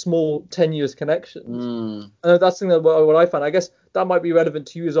because of small tenuous connections. And that's something that what I find. I guess that might be relevant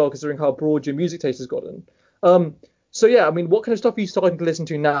to you as well, considering how broad your music taste has gotten. So yeah, I mean, what kind of stuff are you starting to listen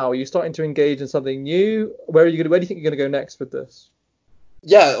to now? Are you starting to engage in something new? Where do you think you're going to go next with this?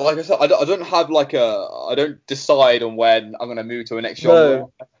 Yeah, like I said, I don't have like I don't decide on when I'm gonna move to a next genre.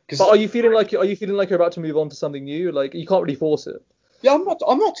 No. Because But are you feeling like you're about to move on to something new? Like you can't really force it. yeah, I'm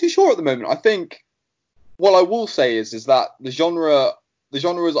not too sure at the moment. I think what I will say is that the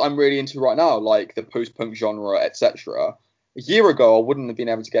genres I'm really into right now, like the post-punk genre, etc. A year ago, I wouldn't have been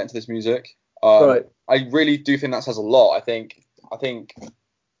able to get into this music. Right. I really do think that says a lot. I think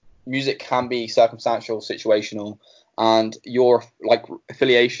music can be circumstantial, situational, and your like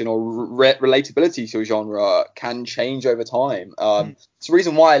affiliation or relatability to a genre can change over time. Mm, It's the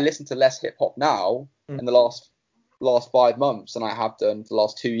reason why I listen to less hip hop now mm. in the last 5 months than I have done for the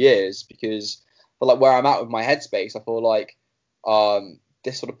last 2 years, because for like where I'm at with my headspace, I feel like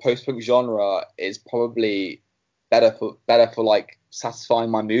this sort of post punk genre is probably better for like satisfying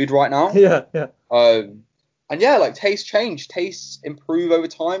my mood right now. Yeah, yeah. Um, and yeah, like tastes change, tastes improve over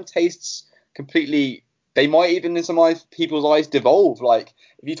time, tastes completely. They might even in people's eyes devolve. Like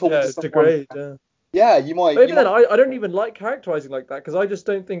if you're talking Yeah, to it's someone, degrade, yeah. yeah, you But might, you even then, might. I don't even like characterizing like that because I just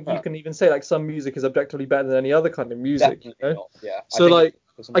don't think you Yeah, can even say like some music is objectively better than any other kind of music, you definitely know? not. Yeah, I So think like,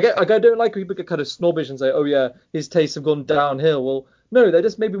 it's I someone's get, taste. I don't like people get kind of snobbish and say, oh yeah, his tastes have gone downhill. Well, no, they're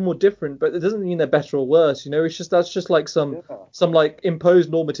just maybe more different, but it doesn't mean they're better or worse, you know? It's just that's just like some Yeah, some like imposed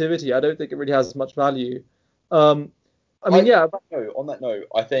normativity. I don't think it really has much value. Um, I I mean, yeah, on that note,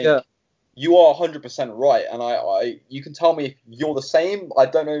 I yeah, think you are 100% right, and you can tell me if you're the same. I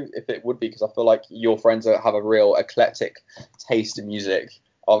don't know if it would be because I feel like your friends have a real eclectic taste in music,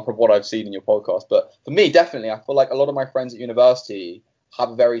 from what I've seen in your podcast. But for me, definitely, I feel like a lot of my friends at university have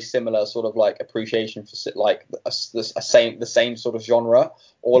a very similar sort of like appreciation for like the same sort of genre,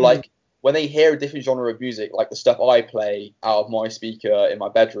 or mm, like when they hear a different genre of music, like the stuff I play out of my speaker in my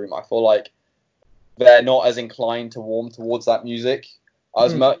bedroom, I feel like they're not as inclined to warm towards that music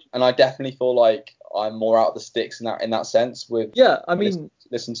as mm. much. And I definitely feel like I'm more out of the sticks in that sense with Yeah, I what I mean,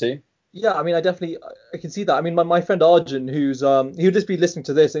 listen to. yeah, I mean, I can see that. I mean, my friend Arjun, who's he'll just be listening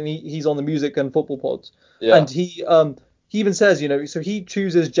to this, and he's on the music and football pods, Yeah, and he even says, so he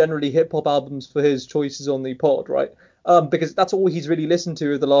chooses generally hip hop albums for his choices on the pod, right? Because that's all he's really listened to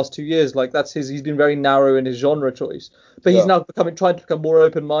over the last 2 years. Like he's been very narrow in his genre choice, but he's yeah. now trying to become more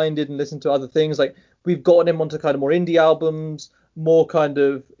open minded and listen to other things. Like we've gotten him onto kind of more indie albums, more kind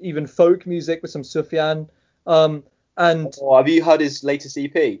of even folk music with some Sufjan. Um, and Oh, have you heard his latest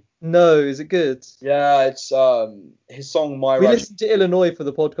EP? no, is it good? Yeah, it's his song "My We Rush." listened to Illinois for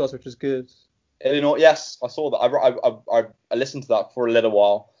the podcast, which was good. Illinois. Yes, I saw that. I listened to that for a little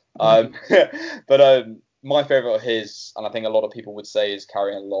while. Mm. But my favorite of his, and I think a lot of people would say, is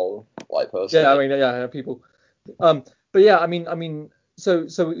 "Carrying Lowell." Like Yeah, I personally. mean, yeah, people. But yeah,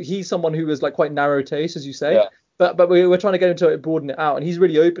 so he's someone who is like quite narrow taste, as you say. Yeah. But we're trying to get him to broaden it out, and he's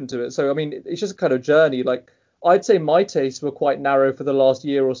really open to it. So I mean, it's just a kind of journey. Like I'd say my tastes were quite narrow for the last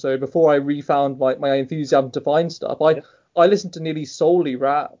year or so before I refound my enthusiasm to find stuff. I listened to nearly solely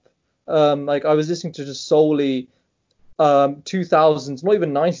rap. Like I was listening to just solely 2000s, not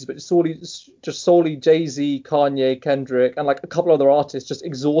even 90s, but just solely Jay-Z, Kanye, Kendrick, and like a couple other artists just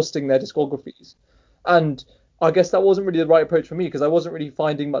exhausting their discographies. And I guess that wasn't really the right approach for me because I wasn't really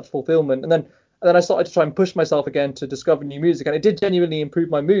finding much fulfillment. And then I started to try and push myself again to discover new music, and it did genuinely improve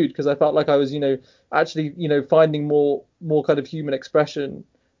my mood because I felt like I was, actually, finding more kind of human expression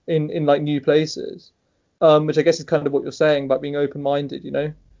in like new places. Which I guess is kind of what you're saying about being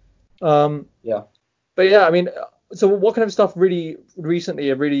open-minded. Um, Yeah. but yeah, I mean, so what kind of stuff really recently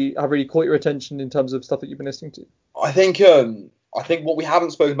have really caught your attention in terms of stuff that you've been listening to? I think what we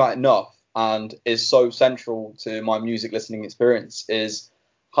haven't spoken about enough and is so central to my music listening experience is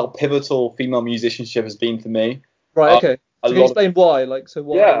how pivotal female musicianship has been for me. Right, Uh, okay. a So can you lot of explain why? Like, so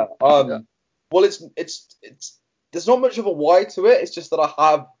why? yeah. Yeah. Well, it's there's not much of a why to it. It's just that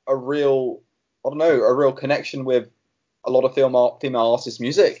I have a real I don't know a real connection with a lot of female artists'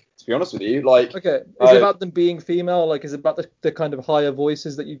 music. To be honest with you, like Okay. Is it uh, about them being female? Like, is it about the kind of higher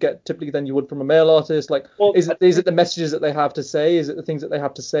voices that you get typically than you would from a male artist? Like, well, is it the messages that they have to say? Is it the things that they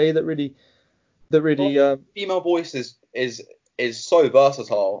have to say that well, really female voice is so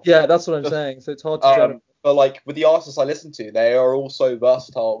versatile. yeah, that's what I'm Just saying. So it's hard to generalize. but like with the artists I listen to, they are all so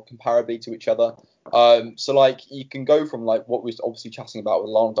versatile comparably to each other. So like you can go from like what we are obviously chatting about with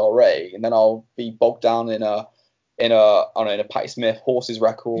Lana Del Rey, and then I'll be bogged down in I don't know, in a Patti Smith Horses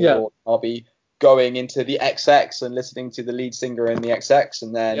record, Yeah, or I'll be going into the XX and listening to the lead singer in the XX,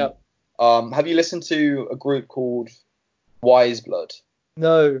 and yeah. then have you listened to a group called Wise Blood?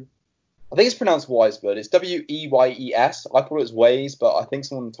 No. I think it's pronounced Wise Blood. It's Weyes. I thought it was Ways, but I think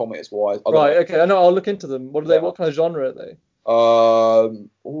someone told me it's Wise. I don't know. Right, okay. I know, I'll look into them. Yeah. What kind of genre are they?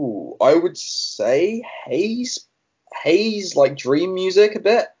 I would say haze, like dream music a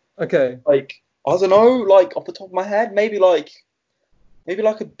bit. Okay. Like, I don't know, like off the top of my head, maybe like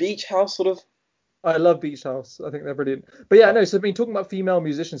a beach house sort of. I love Beach House. I think they're brilliant. But yeah, no. So I mean, talking about female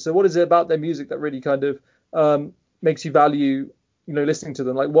musicians. So what is it about their music that really kind of makes you value, listening to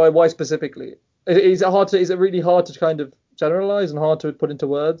them? Like why specifically? Is it hard to? Is it really hard to kind of generalize and hard to put into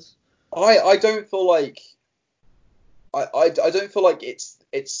words? I don't feel like I don't feel like it's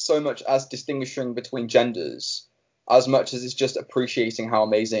so much as distinguishing between genders as much as it's just appreciating how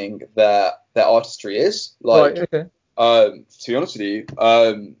amazing their artistry is. Like, Right. Okay. to be honest with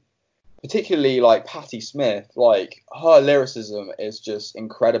you, particularly like Patti Smith, like her lyricism is just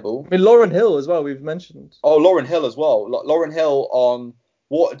incredible. I mean, Lauryn Hill as well. We've mentioned. Oh, Lauryn Hill as well. Lauryn Hill on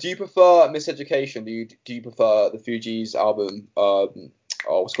what do you prefer? Miseducation? Do you prefer the Fugees album? What's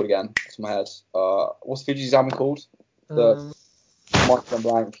it called again? It's in my head. What's the Fugees album called? The Um, Michael and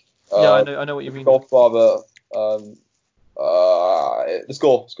Blank. yeah, I know what you mean. Godfather. The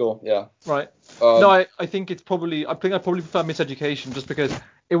score. Yeah. Right. No, Um, I think it's probably I probably prefer Miseducation just because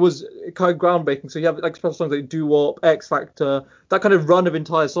it was kind of groundbreaking. So you have like special songs like Doo Wop, X Factor, that kind of run of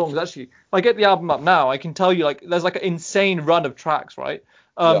entire songs. Actually, if I get the album up now, I can tell you like there's like an insane run of tracks, right?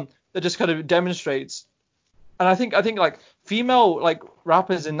 yeah. That just kind of demonstrates. And I think like female like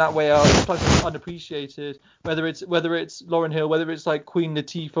rappers in that way are sometimes unappreciated. Whether it's Lauryn Hill, whether it's like Queen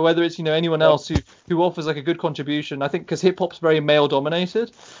Latifah, whether it's anyone else who offers like a good contribution. I think because hip hop's very male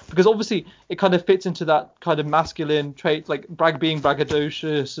dominated, because obviously it kind of fits into that kind of masculine trait like being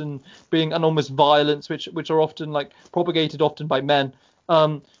braggadocious and being and almost violence, which are often like propagated often by men.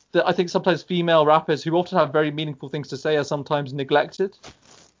 That I think sometimes female rappers who often have very meaningful things to say are sometimes neglected.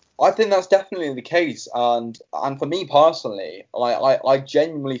 I think that's definitely the case, and for me personally, I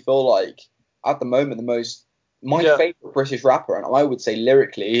genuinely feel like at the moment my Yeah. favorite British rapper, and I would say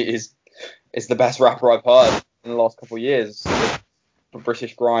lyrically is the best rapper I've heard in the last couple of years. For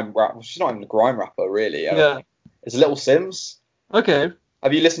British grime rap, well, she's not even a grime rapper really. Yeah. It's Little Sims. Okay.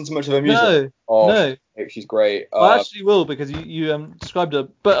 Have you listened to much of her music? No. Oh, No. she's great. I actually will because you described her.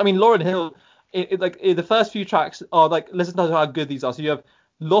 But I mean, Lauryn Hill, the first few tracks are like listen to how good these are. So you have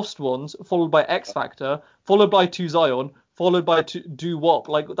Lost Ones, followed by X Factor, followed by To Zion, followed by Doo Wop.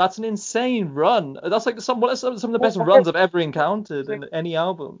 Like that's an insane run. That's like some of the best runs I've ever encountered in any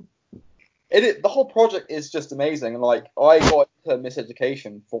album. The whole project is just amazing, and like I got into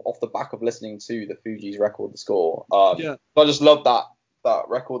Miseducation off the back of listening to the Fugees record, The Score. Yeah. I just love that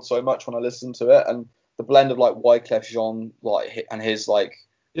record so much when I listened to it, and the blend of like Wyclef Jean and his like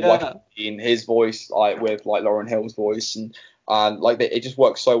Yeah. in his voice like with like Lauryn Hill's voice and like it just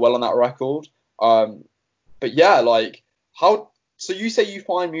works so well on that record. But yeah, like how so you say you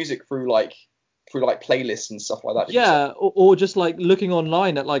find music through playlists and stuff like that? Did you say? Yeah, or just like looking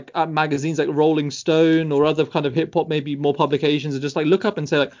online at magazines like Rolling Stone or other kind of hip hop, maybe more publications, and just like look up and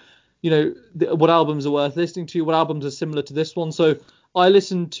say like, what albums are worth listening to, what albums are similar to this one. So I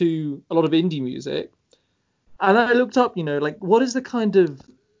listen to a lot of indie music, and I looked up, like what is the kind of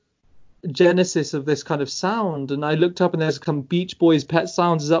genesis of this kind of sound, and I looked up and there's some Beach Boys, Pet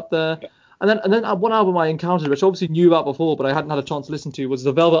Sounds is up there. And then one album I encountered, which I obviously knew about before, but I hadn't had a chance to listen to, was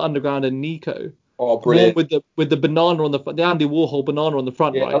the Velvet Underground and Nico. Oh, The one brilliant! with the banana on the Andy Warhol banana on the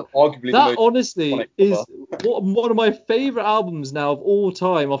front, Yeah, right? that's arguably the That most iconic honestly cover. is one of my favorite albums now of all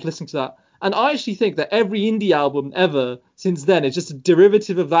time after listening to that. And I actually think that every indie album ever since then is just a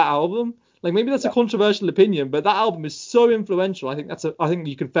derivative of that album. Like maybe that's a Yeah. controversial opinion, but that album is so influential. I think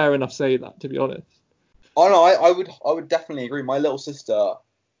you can fair enough say that, to be honest. Oh no, I would definitely agree. My little sister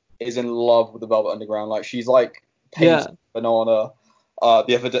is in love with the Velvet Underground. Like she's like Yeah. painting banana.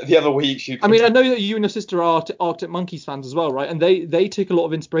 The other week she. I mean, I know that you and your sister are Arctic Monkeys fans as well, right? And they took a lot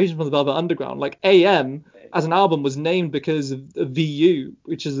of inspiration from the Velvet Underground. Like AM as an album was named because of VU,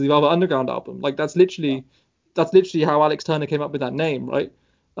 which is the Velvet Underground album. Like that's literally how Alex Turner came up with that name, right?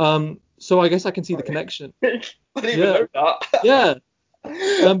 So I guess I can see the connection. I didn't even Yeah, know that.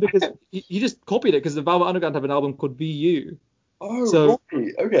 yeah. Because he just copied it because the Velvet Underground have an album called VU. Oh So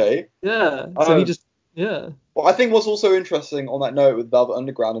right, okay. yeah, so he Um, just yeah. but I think what's also interesting on that note with Velvet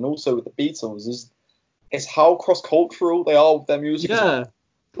Underground and also with the Beatles is how cross cultural they are with their music as well. Yeah,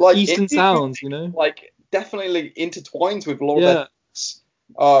 Like Eastern Indian sounds, music, like definitely intertwines with a lot of their.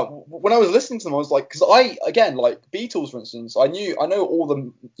 Yeah, When I was listening to them, I was like, because I again like Beatles, for instance, I know all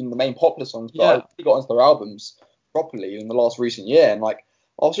the main popular songs, but I yeah. really got into their albums properly in the last recent year, and like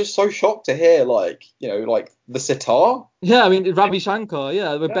I was just so shocked to hear like the sitar. Yeah, I mean Ravi Shankar,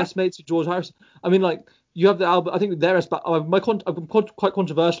 yeah, we're Yeah. best mates with George Harrison. I mean, like you have the album. I think their best. Quite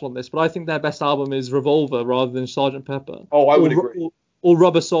controversial on this, but I think their best album is Revolver rather than Sergeant Pepper, Oh, I would or agree. or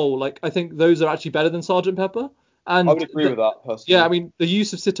Rubber Soul. Like I think those are actually better than Sergeant Pepper. And I would agree with that personally. yeah, I mean the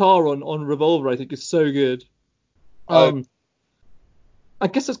use of sitar on Revolver I think is so good. I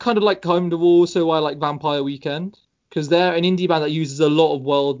guess it's kind of like also why I like Vampire Weekend, because they're an indie band that uses a lot of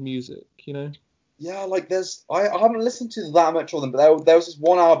world music, you know. Yeah, like I haven't listened to that much of them, but there was this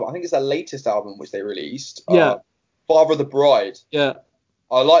one album, I think it's their latest album which they released. Yeah. Father of the Bride. Yeah.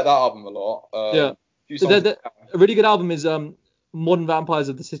 I like that album a lot. Yeah. Few songs. A really good album is Modern Vampires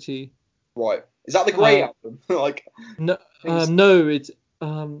of the City. Right. Is that the Grey album? Like no, no, it's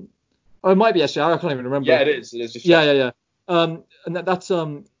oh, it might be actually. I can't even remember. Yeah, it is. It is just yeah. And that's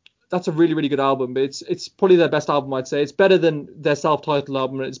a really really good album. But it's probably their best album, I'd say. It's better than their self-titled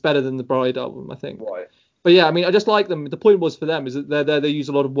album. And it's better than the Bride album, I think. Right. But yeah, I mean, I just like them. The point was for them is that they use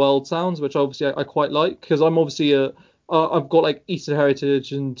a lot of world sounds, which obviously I quite like, because I'm obviously I've got like Eastern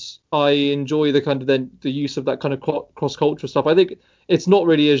heritage, and I enjoy the kind of the use of that kind of cross cultural stuff. I think it's not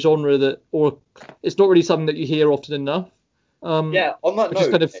really a genre it's not really something that you hear often enough. Yeah. On that which note, is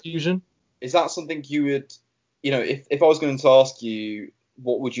kind of fusion. is that something you would, if I was going to ask you,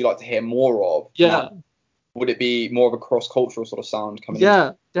 what would you like to hear more of? Yeah. Now, would it be more of a cross-cultural sort of sound coming?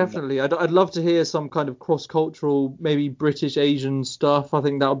 Yeah, definitely. I'd love to hear some kind of cross-cultural, maybe British Asian stuff. I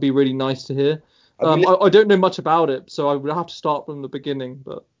think that would be really nice to hear. I don't know much about it, so I would have to start from the beginning.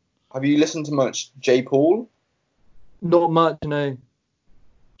 But have you listened to much J. Paul? Not much, no.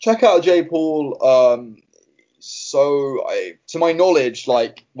 Check out J. Paul. To my knowledge,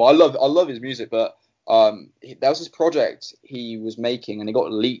 I love his music, but there was this project he was making, and it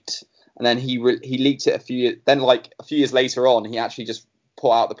got leaked, and then he leaked it a few years. Then, like a few years later on, he actually just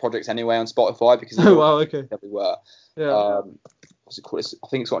put out the project anyway on Spotify because it's everywhere. Yeah. What's it called? I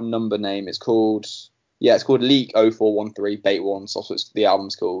think it's got a number name. It's called Leak 0413 Bait 1. So that's what the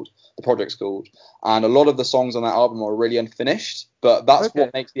album's called. The project's called. And a lot of the songs on that album are really unfinished, but that's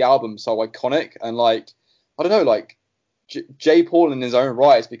what makes the album so iconic. And I don't know, J. Paul in his own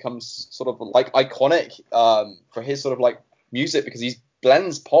right has become sort of like iconic for his sort of like music, because he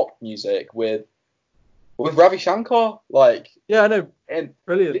blends pop music with Ravi Shankar. Yeah, I know. And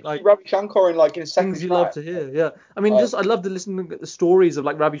brilliant. Ravi Shankar in his second things you track. love to hear. Yeah, I mean, I love to listen to the stories of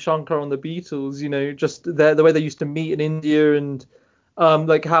like Ravi Shankar on the Beatles. Just the way they used to meet in India, and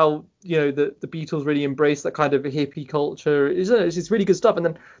like how the Beatles really embraced that kind of hippie culture. It's really good stuff. And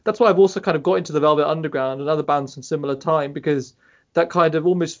then that's why I've also kind of got into the Velvet Underground and other bands from similar time, because that kind of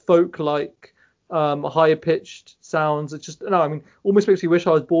almost folk like higher pitched sounds. It's just almost makes me wish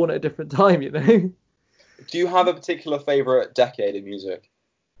I was born at a different time. Do you have a particular favorite decade in music?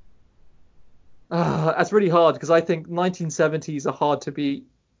 That's really hard, because I think 1970s are hard to beat.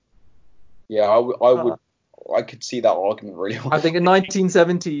 Yeah, I would. I could see that argument really. I think in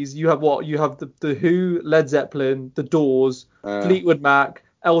 1970s you have what? You have the Who, Led Zeppelin, The Doors, Fleetwood Mac,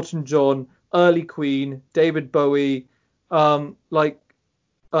 Elton John, early Queen, David Bowie, Cream,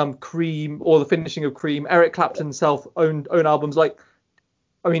 or the finishing of Cream, Eric Clapton's self-owned albums.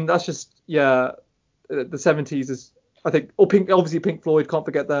 That's just the 70s is, I think, or Pink Floyd, can't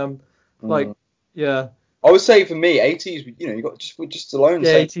forget them. Yeah. I would say for me, 80s, you got just alone.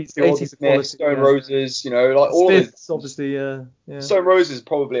 Yeah, 80s Smith, Stone Roses, all Smiths, of this. obviously, yeah. Stone Roses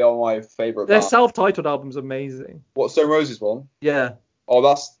probably are my favourite. Their self-titled album's amazing. What, Stone Roses one? Yeah. Oh,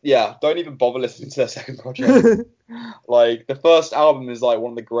 don't even bother listening to their second project. The first album is one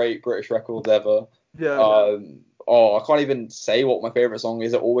of the great British records ever. Yeah. I can't even say what my favourite song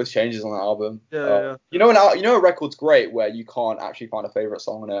is. It always changes on that album. Yeah. A record's great where you can't actually find a favourite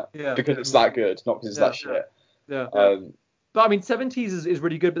song on it because it's that good, not because it's that shit. Yeah. But I mean, 70s is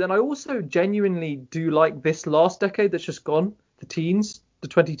really good. But then I also genuinely do like this last decade that's just gone, the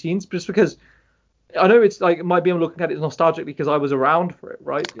 20 teens, just because I know it's it might be I'm looking at it nostalgically because I was around for it,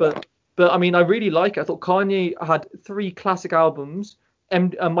 right? Yeah. But I mean, I really like it. I thought Kanye had 3 classic albums.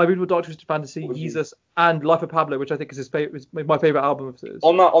 My Beautiful Dark Twisted Fantasy, Jesus, and Life of Pablo, which I think is my favorite album of his.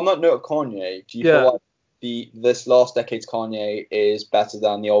 On that note of Kanye, do you feel like this last decade's Kanye is better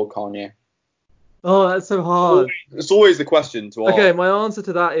than the old Kanye? Oh, that's so hard. It's always the question to ask. Okay, my answer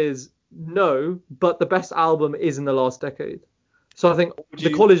to that is no, but the best album is in the last decade. So I think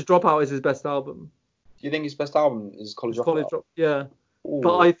The College Dropout is his best album. Do you think his best album is College Dropout? Yeah. Ooh.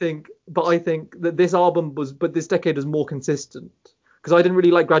 But I think that this decade was more consistent. Because I didn't really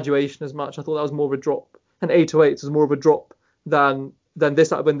like Graduation as much. I thought that was more of a drop. And 808 was more of a drop than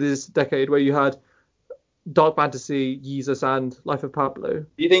this decade, where you had Dark Fantasy, Jesus, and Life of Pablo. Do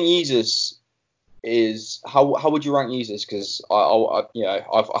you think Jesus is how would you rank Jesus? Because I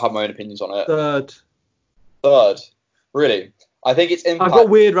have my own opinions on it. Third, really. I think its impact. I've got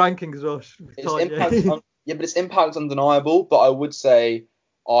weird rankings, Josh. Its impact, but its impact's undeniable. But I would say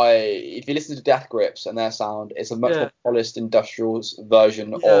if you listen to Death Grips and their sound, it's a much Yeah. more polished industrial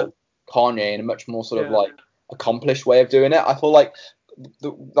version Yeah. of Kanye in a much more sort of Yeah. like accomplished way of doing it. I feel like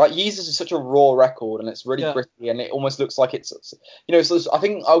like Yeezus is such a raw record and it's really Yeah. gritty and it almost looks like it's, you know, so I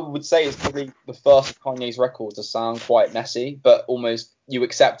think I would say it's probably the first of Kanye's records to sound quite messy, but almost you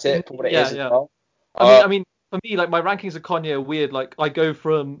accept it for what it is as well. I mean, for me, like my rankings of Kanye are weird. Like I go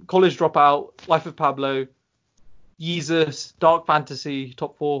from College Dropout, Life of Pablo, Yeezus, Dark Fantasy,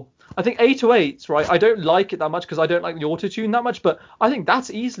 top 4. I think 808s, right? I don't like it that much because I don't like the autotune that much, but I think that's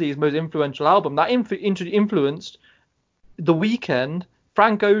easily his most influential album. That influenced The Weeknd,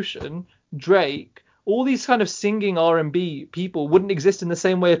 Frank Ocean, Drake, all these kind of singing R&B people wouldn't exist in the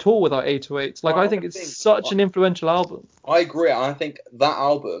same way at all without 808s. Like I think it's such an influential album. I agree, and I think that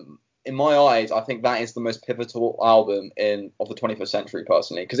album, in my eyes, I think that is the most pivotal album of the 21st century,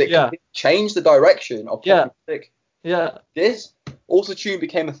 personally, because it completely changed the direction of pop music. Yeah. This autotune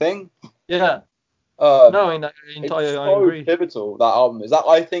became a thing. Yeah. No, I mean, it's I agree. pivotal, that album is. That,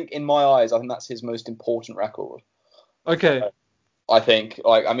 I think, in my eyes, I think that's his most important record. Okay. I think,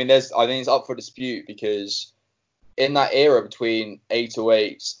 like, I think it's up for dispute because in that era between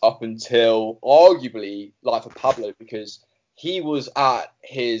 808 up until arguably Life of Pablo, because he was at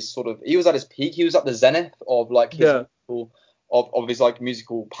his peak, he was at the zenith of like his of his like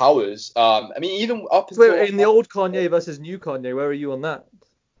musical powers. I mean, even up until in the old Kanye versus new Kanye, where are you on that?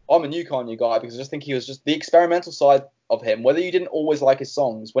 I'm a new Kanye guy because I just think he was just the experimental side of him. Whether you didn't always like his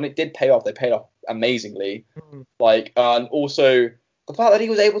songs, when it did pay off, they paid off amazingly. Like, and also the fact that he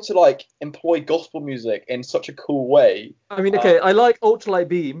was able to like employ gospel music in such a cool way. I mean, okay, I like Ultralight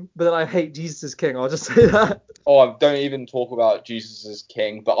Beam, but then I hate Jesus is King. I'll just say that. Oh, don't even talk about Jesus is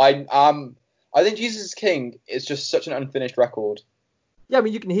King. But I think Jesus is King is just such an unfinished record. Yeah, I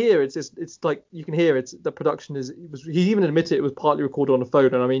mean, you can hear it's like you can hear it's the production he even admitted it was partly recorded on a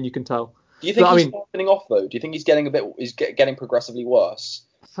phone, and I mean you can tell. Do you think he's softening off though? Do you think he's getting progressively worse?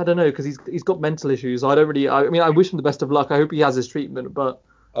 I don't know because he's got mental issues. I don't really. I mean, I wish him the best of luck. I hope he has his treatment, but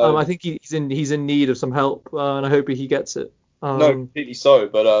I think he's in need of some help, and I hope he gets it. No, completely so.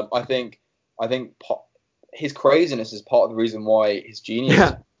 But I think his craziness is part of the reason why his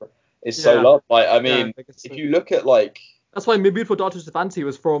genius is so loved. Like, I mean, if you look at like. That's why My Beautiful Dark Twisted Fantasy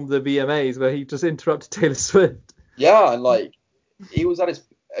was from the VMAs where he just interrupted Taylor Swift. Yeah, and like he was at his.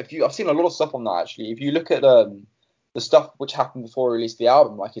 I've seen a lot of stuff on that actually. If you look at the stuff which happened before he released the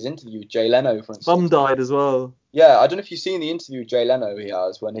album, like his interview with Jay Leno, for instance. Mum died as well. Yeah, I don't know if you've seen the interview with Jay Leno he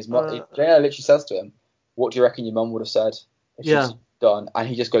has when his mum. Jay Leno literally says to him, "What do you reckon your mum would have said if she's done?" And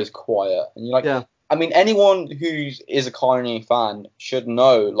he just goes quiet, and you're like, I mean, anyone who is a Kanye fan should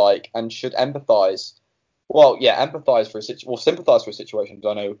know, like, and should empathize. Well, yeah, sympathize for a situation. I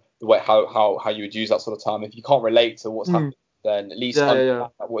don't know the way how you would use that sort of term. If you can't relate to what's happening, then at least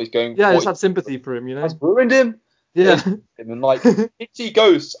understand what he's going. Yeah, just have sympathy for him, you know. Has ruined him. Yeah. And like Kids See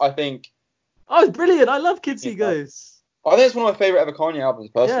Ghosts, I think. Oh, it's brilliant! I love Kids See Ghosts. I think it's one of my favorite ever Kanye albums,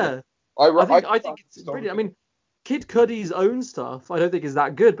 personally. Yeah. I think it's brilliant. I mean, Kid Cudi's own stuff, I don't think is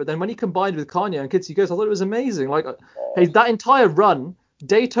that good, but then when he combined with Kanye and Kids See Ghosts, I thought it was amazing. Like, hey, that entire run,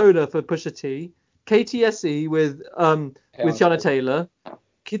 Daytona for Pusha T. KTSE with Tiana Taylor,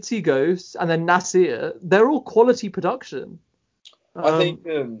 Kids See Ghosts, and then Nasir. They're all quality production. I think,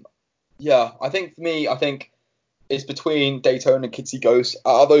 I think for me, it's between Daytona and Kids See Ghosts.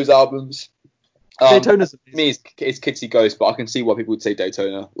 Out of those albums, Daytona's for me it's Kids See Ghosts, but I can see why people would say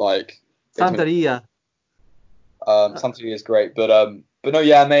Daytona. Like Santeria. Santeria is great, but no,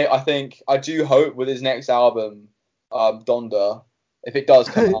 yeah, mate. I do hope with his next album, Donda. If it does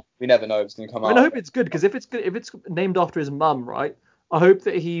come out, we never know if it's going to come out. I mean, I hope it's good, because if it's named after his mum, right, I hope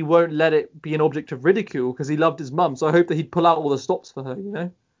that he won't let it be an object of ridicule, because he loved his mum. So I hope that he'd pull out all the stops for her, you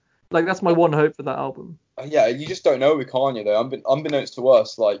know? Like, that's my one hope for that album. Yeah, you just don't know with Kanye, though. Unbeknownst to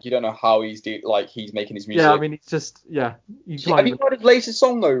us, like, you don't know how he's making his music. Yeah, I mean, it's just, yeah. Have you heard his latest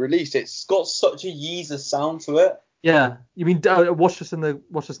song, though, released? It's got such a Yeezus sound to it. Yeah. You mean Wash Us in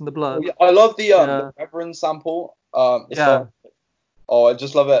the Blood? Oh, yeah. I love the Reverend sample. Oh, I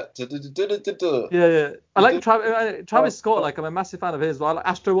just love it. Yeah. I like Travis Scott. Like, I'm a massive fan of his. But I like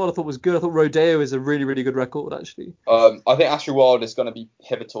Astro World. I thought was good. I thought Rodeo is a really, really good record, actually. I think Astro World is going to be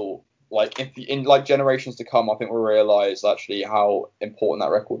pivotal. Like, if in like generations to come, I think we'll realize actually how important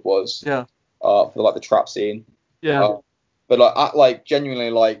that record was. Yeah. For like the trap scene. Yeah. But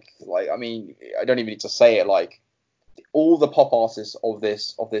genuinely, I mean, I don't even need to say it. Like, all the pop artists of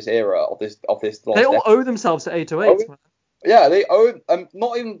this era of this they all owe themselves to 808s, man. Yeah, they owe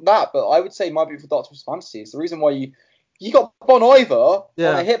not even that, but I would say My Beautiful Dark Twisted Fantasy. It's the reason why you got Bon Iver on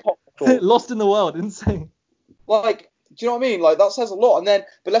a hip hop record. Lost in the World, insane. Like, you know what I mean? Like that says a lot. And then,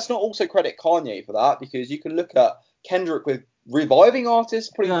 but let's not also credit Kanye for that, because you can look at Kendrick with reviving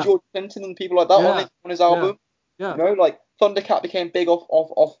artists, putting Yeah. George Clinton and people like that on his album. Yeah. You know, like Thundercat became big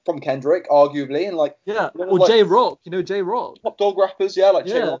off from Kendrick, arguably, and like Or like, J Rock, J Rock. top dog rappers, like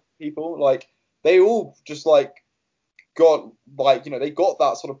J Rock people, like they all just like got like they got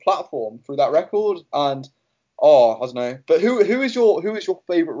that sort of platform through that record. And I don't know, but who is your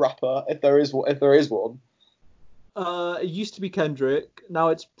favorite rapper, if there is one? It used to be Kendrick. Now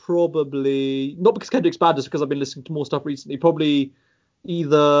it's probably not because Kendrick's bad, just because I've been listening to more stuff recently. Probably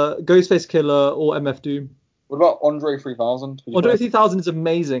either Ghostface Killer or MF Doom. What about Andre 3000? Andre 3000 is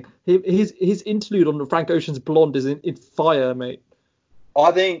amazing. His interlude on Frank Ocean's Blonde is in fire, mate.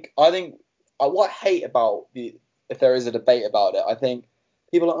 I think what I hate about if there is a debate about it, I think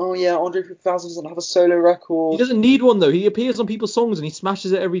people are like, oh yeah, Andre 3000 doesn't have a solo record. He doesn't need one though. He appears on people's songs and he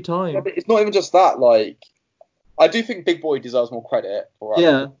smashes it every time. Yeah, but it's not even just that. Like, I do think Big Boy deserves more credit for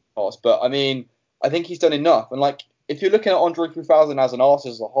that. But I mean, I think he's done enough. And like, if you're looking at Andre 3000 as an artist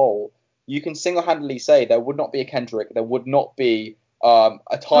as a whole, you can single-handedly say there would not be a Kendrick, there would not be a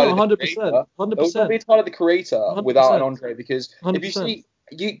Tyler the Creator. 100%. There would not be a Tyler the Creator 100%. without an Andre, because 100%. if you see,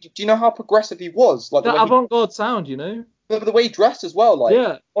 do you know how progressive he was? Like that avant-garde sound, the way he dressed as well.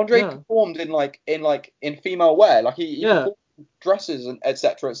 Like Andre performed in female wear, like he performed dresses and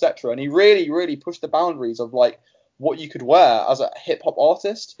etc. and he really pushed the boundaries of like what you could wear as a hip hop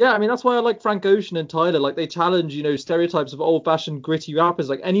artist. Yeah, I mean that's why I like Frank Ocean and Tyler. Like they challenge, stereotypes of old-fashioned gritty rappers.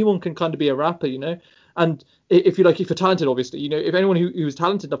 Like anyone can kind of be a rapper, And if you're talented, obviously, if anyone who's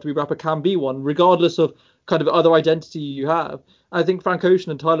talented enough to be a rapper can be one, regardless of kind of other identity you have. I think Frank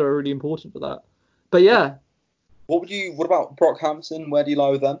Ocean and Tyler are really important for that. But yeah. What about Brockhampton? Where do you lie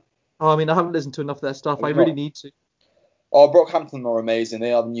with them? Oh, I mean, I haven't listened to enough of their stuff. I really need to. Oh, Brockhampton are amazing.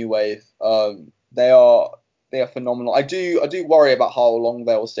 They are the new wave. They are phenomenal. I do worry about how long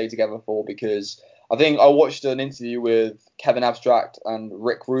they will stay together for, because I think I watched an interview with Kevin Abstract and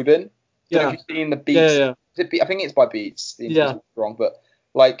Rick Rubin. I don't know if you've seen the Beats. Yeah. I think it's by Beats. The interview's wrong, but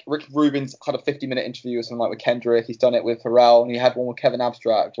like Rick Rubin's had a 50-minute interview or something like with Kendrick. He's done it with Pharrell, and he had one with Kevin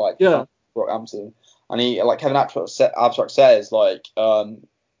Abstract, like Brockhampton. And he, like Kevin Abstract says, like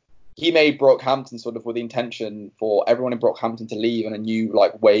he made Brockhampton sort of with the intention for everyone in Brockhampton to leave and a new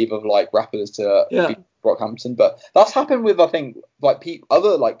like wave of like rappers to be Brockhampton. But that's happened with, I think, like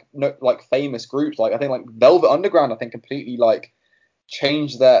other like famous groups. Like I think like Velvet Underground, I think completely like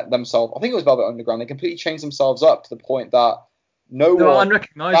changed themselves. I think it was Velvet Underground. They completely changed themselves up to the point that no They're one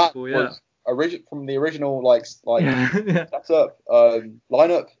unrecognizable. was from the original setup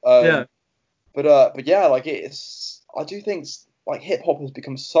lineup. But yeah, like I do think like hip hop has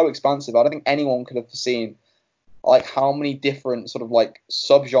become so expansive. I don't think anyone could have foreseen like how many different sort of like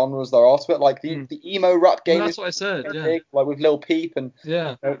subgenres there are to it. Like the emo rap game. Well, that's what I said. Big, like with Lil Peep and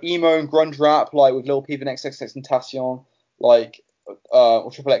emo and grunge rap, like with Lil Peep and XXXTentacion, like or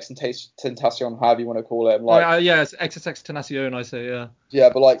Triple X Tentacion, however you want to call it. Like it's XXXTentacion, I say, Yeah,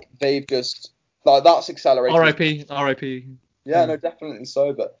 but like they've just like that's accelerated. R.I.P. Yeah, no, definitely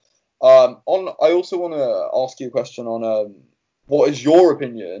so. But I also want to ask you a question on what is your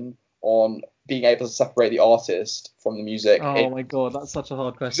opinion on being able to separate the artist from the music? Oh my god, that's such a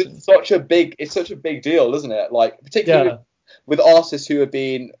hard question. It's such a big deal, isn't it? Like particularly with artists who have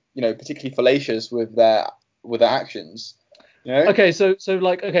been, particularly fallacious with their actions. Okay, so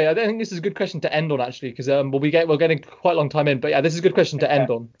I think this is a good question to end on actually, because we're getting quite a long time in, but yeah, this is a good question to end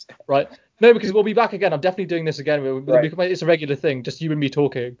on, right? No, because we'll be back again. I'm definitely doing this again. It's a regular thing, just you and me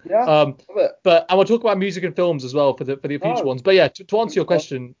talking. Yeah. And we'll talk about music and films as well for the future ones. But yeah, to answer your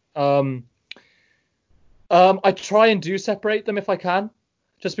question, I try and do separate them if I can,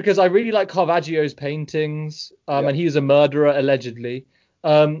 just because I really like Caravaggio's paintings, and he is a murderer allegedly.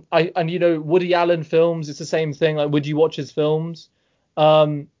 Woody Allen films, it's the same thing. Like, would you watch his films?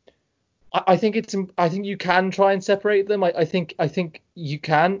 I think you can try and separate them. I think you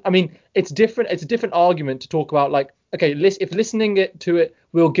can. I mean, it's different. It's a different argument to talk about. Like, okay, if listening to it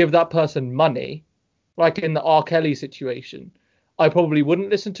will give that person money, like in the R. Kelly situation, I probably wouldn't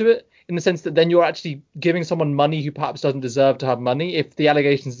listen to it, in the sense that then you're actually giving someone money who perhaps doesn't deserve to have money if the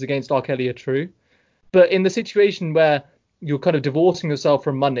allegations against R. Kelly are true. But in the situation where you're kind of divorcing yourself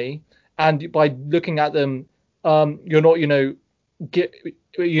from money, and by looking at them, you're not,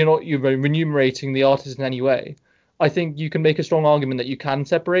 remunerating the artist in any way. I think you can make a strong argument that you can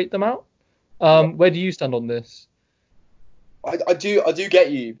separate them out. Where do you stand on this? I do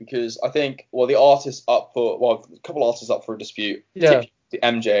get you, because I think a couple artists up for a dispute. Yeah. The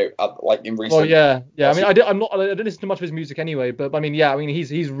MJ like in recent. Well, yeah. I mean, I don't listen to much of his music anyway, but I mean, yeah. I mean,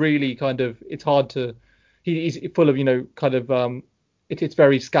 he's really kind of. It's hard to he's full of, kind of it's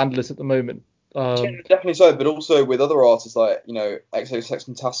very scandalous at the moment. Yeah, definitely so, but also with other artists like,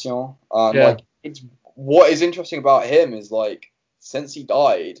 XXXTentacion. Yeah. It's what is interesting about him is like since he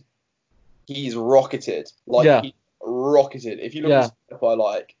died, he's rocketed. He rocketed. If you look at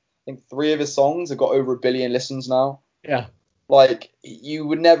Spotify, I think 3 of his songs have got over 1 billion listens now. Yeah. You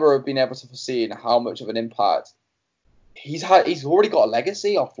would never have been able to foresee how much of an impact he's had. He's already got a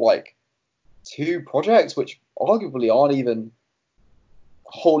legacy of 2 projects, which arguably aren't even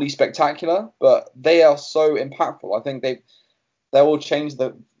wholly spectacular, but they are so impactful. I think they will change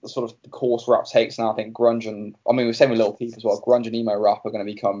the sort of the course rap takes now. I think grunge and we're saying with Lil Peep as well. Grunge and emo rap are going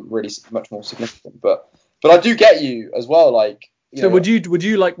to become really much more significant. But I do get you as well. So would you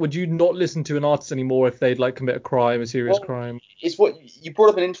not listen to an artist anymore if they'd commit a serious crime? It's what you brought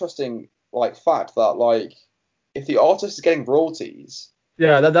up an interesting fact that if the artist is getting royalties.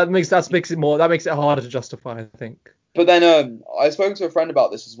 Yeah, that makes it harder to justify, I think. But then I spoke to a friend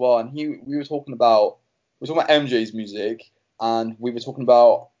about this as well, and we were talking about MJ's music, and we were talking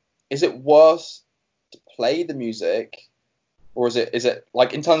about, is it worse to play the music, or is it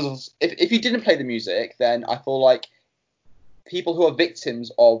in terms of if you didn't play the music, then I feel like people who are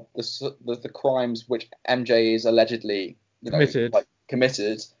victims of the crimes which MJ is allegedly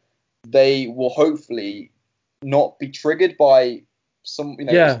committed, they will hopefully not be triggered by some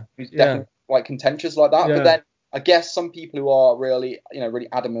who's definitely contentious like that. But then I guess some people who are really really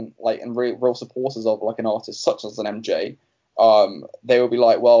adamant and real supporters of an artist such as an MJ, they will be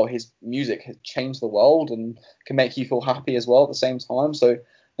like, well, his music has changed the world and can make you feel happy as well at the same time. So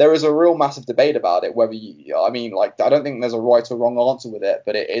there is a real massive debate about it, whether I don't think there's a right or wrong answer with it,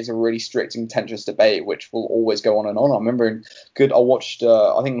 but it is a really strict and contentious debate which will always go on and on. I remember I watched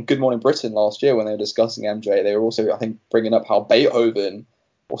I think Good Morning Britain last year when they were discussing MJ. They were also, I think, bringing up how Beethoven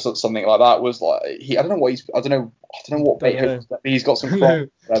or something like that was I don't know what Beethoven, he's got some crime,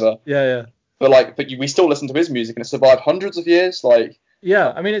 whatever. Yeah. But we still listen to his music and it survived hundreds of years.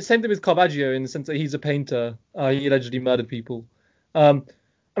 Yeah, I mean, it's same thing with Caravaggio in the sense that he's a painter. He allegedly murdered people.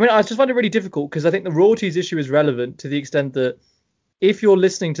 I just find it really difficult because I think the royalties issue is relevant to the extent that if you're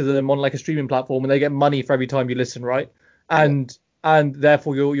listening to them on a streaming platform and they get money for every time you listen, right? And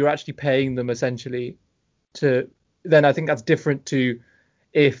therefore you're actually paying them essentially then I think that's different to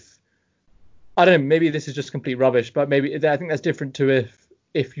if, I don't know, maybe this is just complete rubbish, but maybe I think that's different to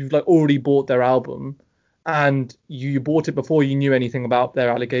if you've already bought their album and you bought it before you knew anything about their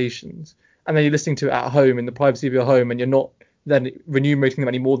allegations, and then you're listening to it at home in the privacy of your home and you're not then remunerating them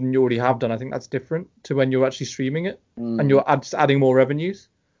any more than you already have done. I think that's different to when you're actually streaming it and you're just adding more revenues.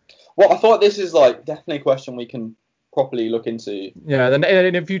 Well, I thought this is definitely a question we can properly look into. Yeah, then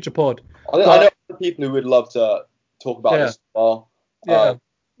in a future pod. I know other people who would love to talk about this as well. Yeah.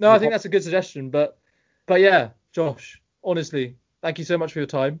 No, I think that's a good suggestion. But yeah, Josh, honestly, thank you so much for your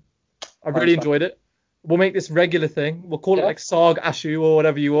time. I really enjoyed it. We'll make this a regular thing. We'll call it Sarg Ashu or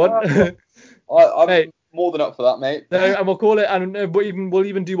whatever you want. I'm more than up for that, mate. No, and we'll call it, and we'll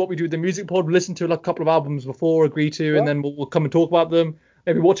even do what we do with the music pod. We'll listen to a couple of albums before, agree to, and then we'll come and talk about them.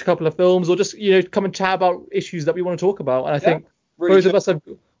 Maybe watch a couple of films, or just come and chat about issues that we want to talk about. And I think both of us have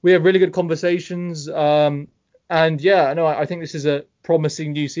really good conversations. And I think this is a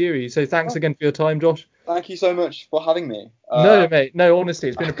promising new series. So thanks again for your time, Josh. Thank you so much for having me. No, mate. No, honestly,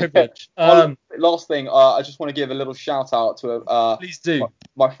 it's been a privilege. Last thing, I just want to give a little shout out to please do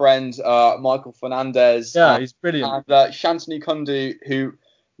my friend Michael Fernandez. Yeah, he's brilliant. And Shantanu Kundu, who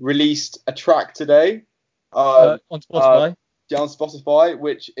released a track today on Spotify. On Spotify,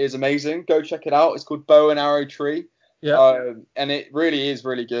 which is amazing. Go check it out. It's called Bow and Arrow Tree. Yeah. And it really is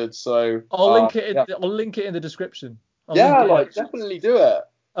really good. So I'll link it. I'll link it in the description. Definitely do it.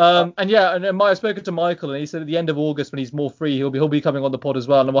 And I've spoken to Michael, and he said at the end of August when he's more free, he'll be coming on the pod as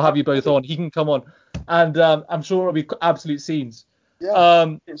well, and we'll have you both on. He can come on, and I'm sure it'll be absolute scenes.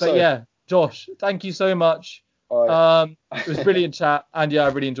 Yeah. Yeah, Josh, thank you so much. Right. It was brilliant chat, and I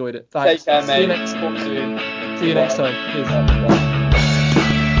really enjoyed it. Thanks. Take care, mate. See you next time. Cheers.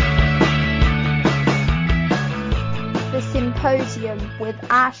 The Symposium with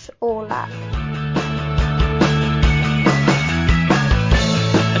Ash Orlak.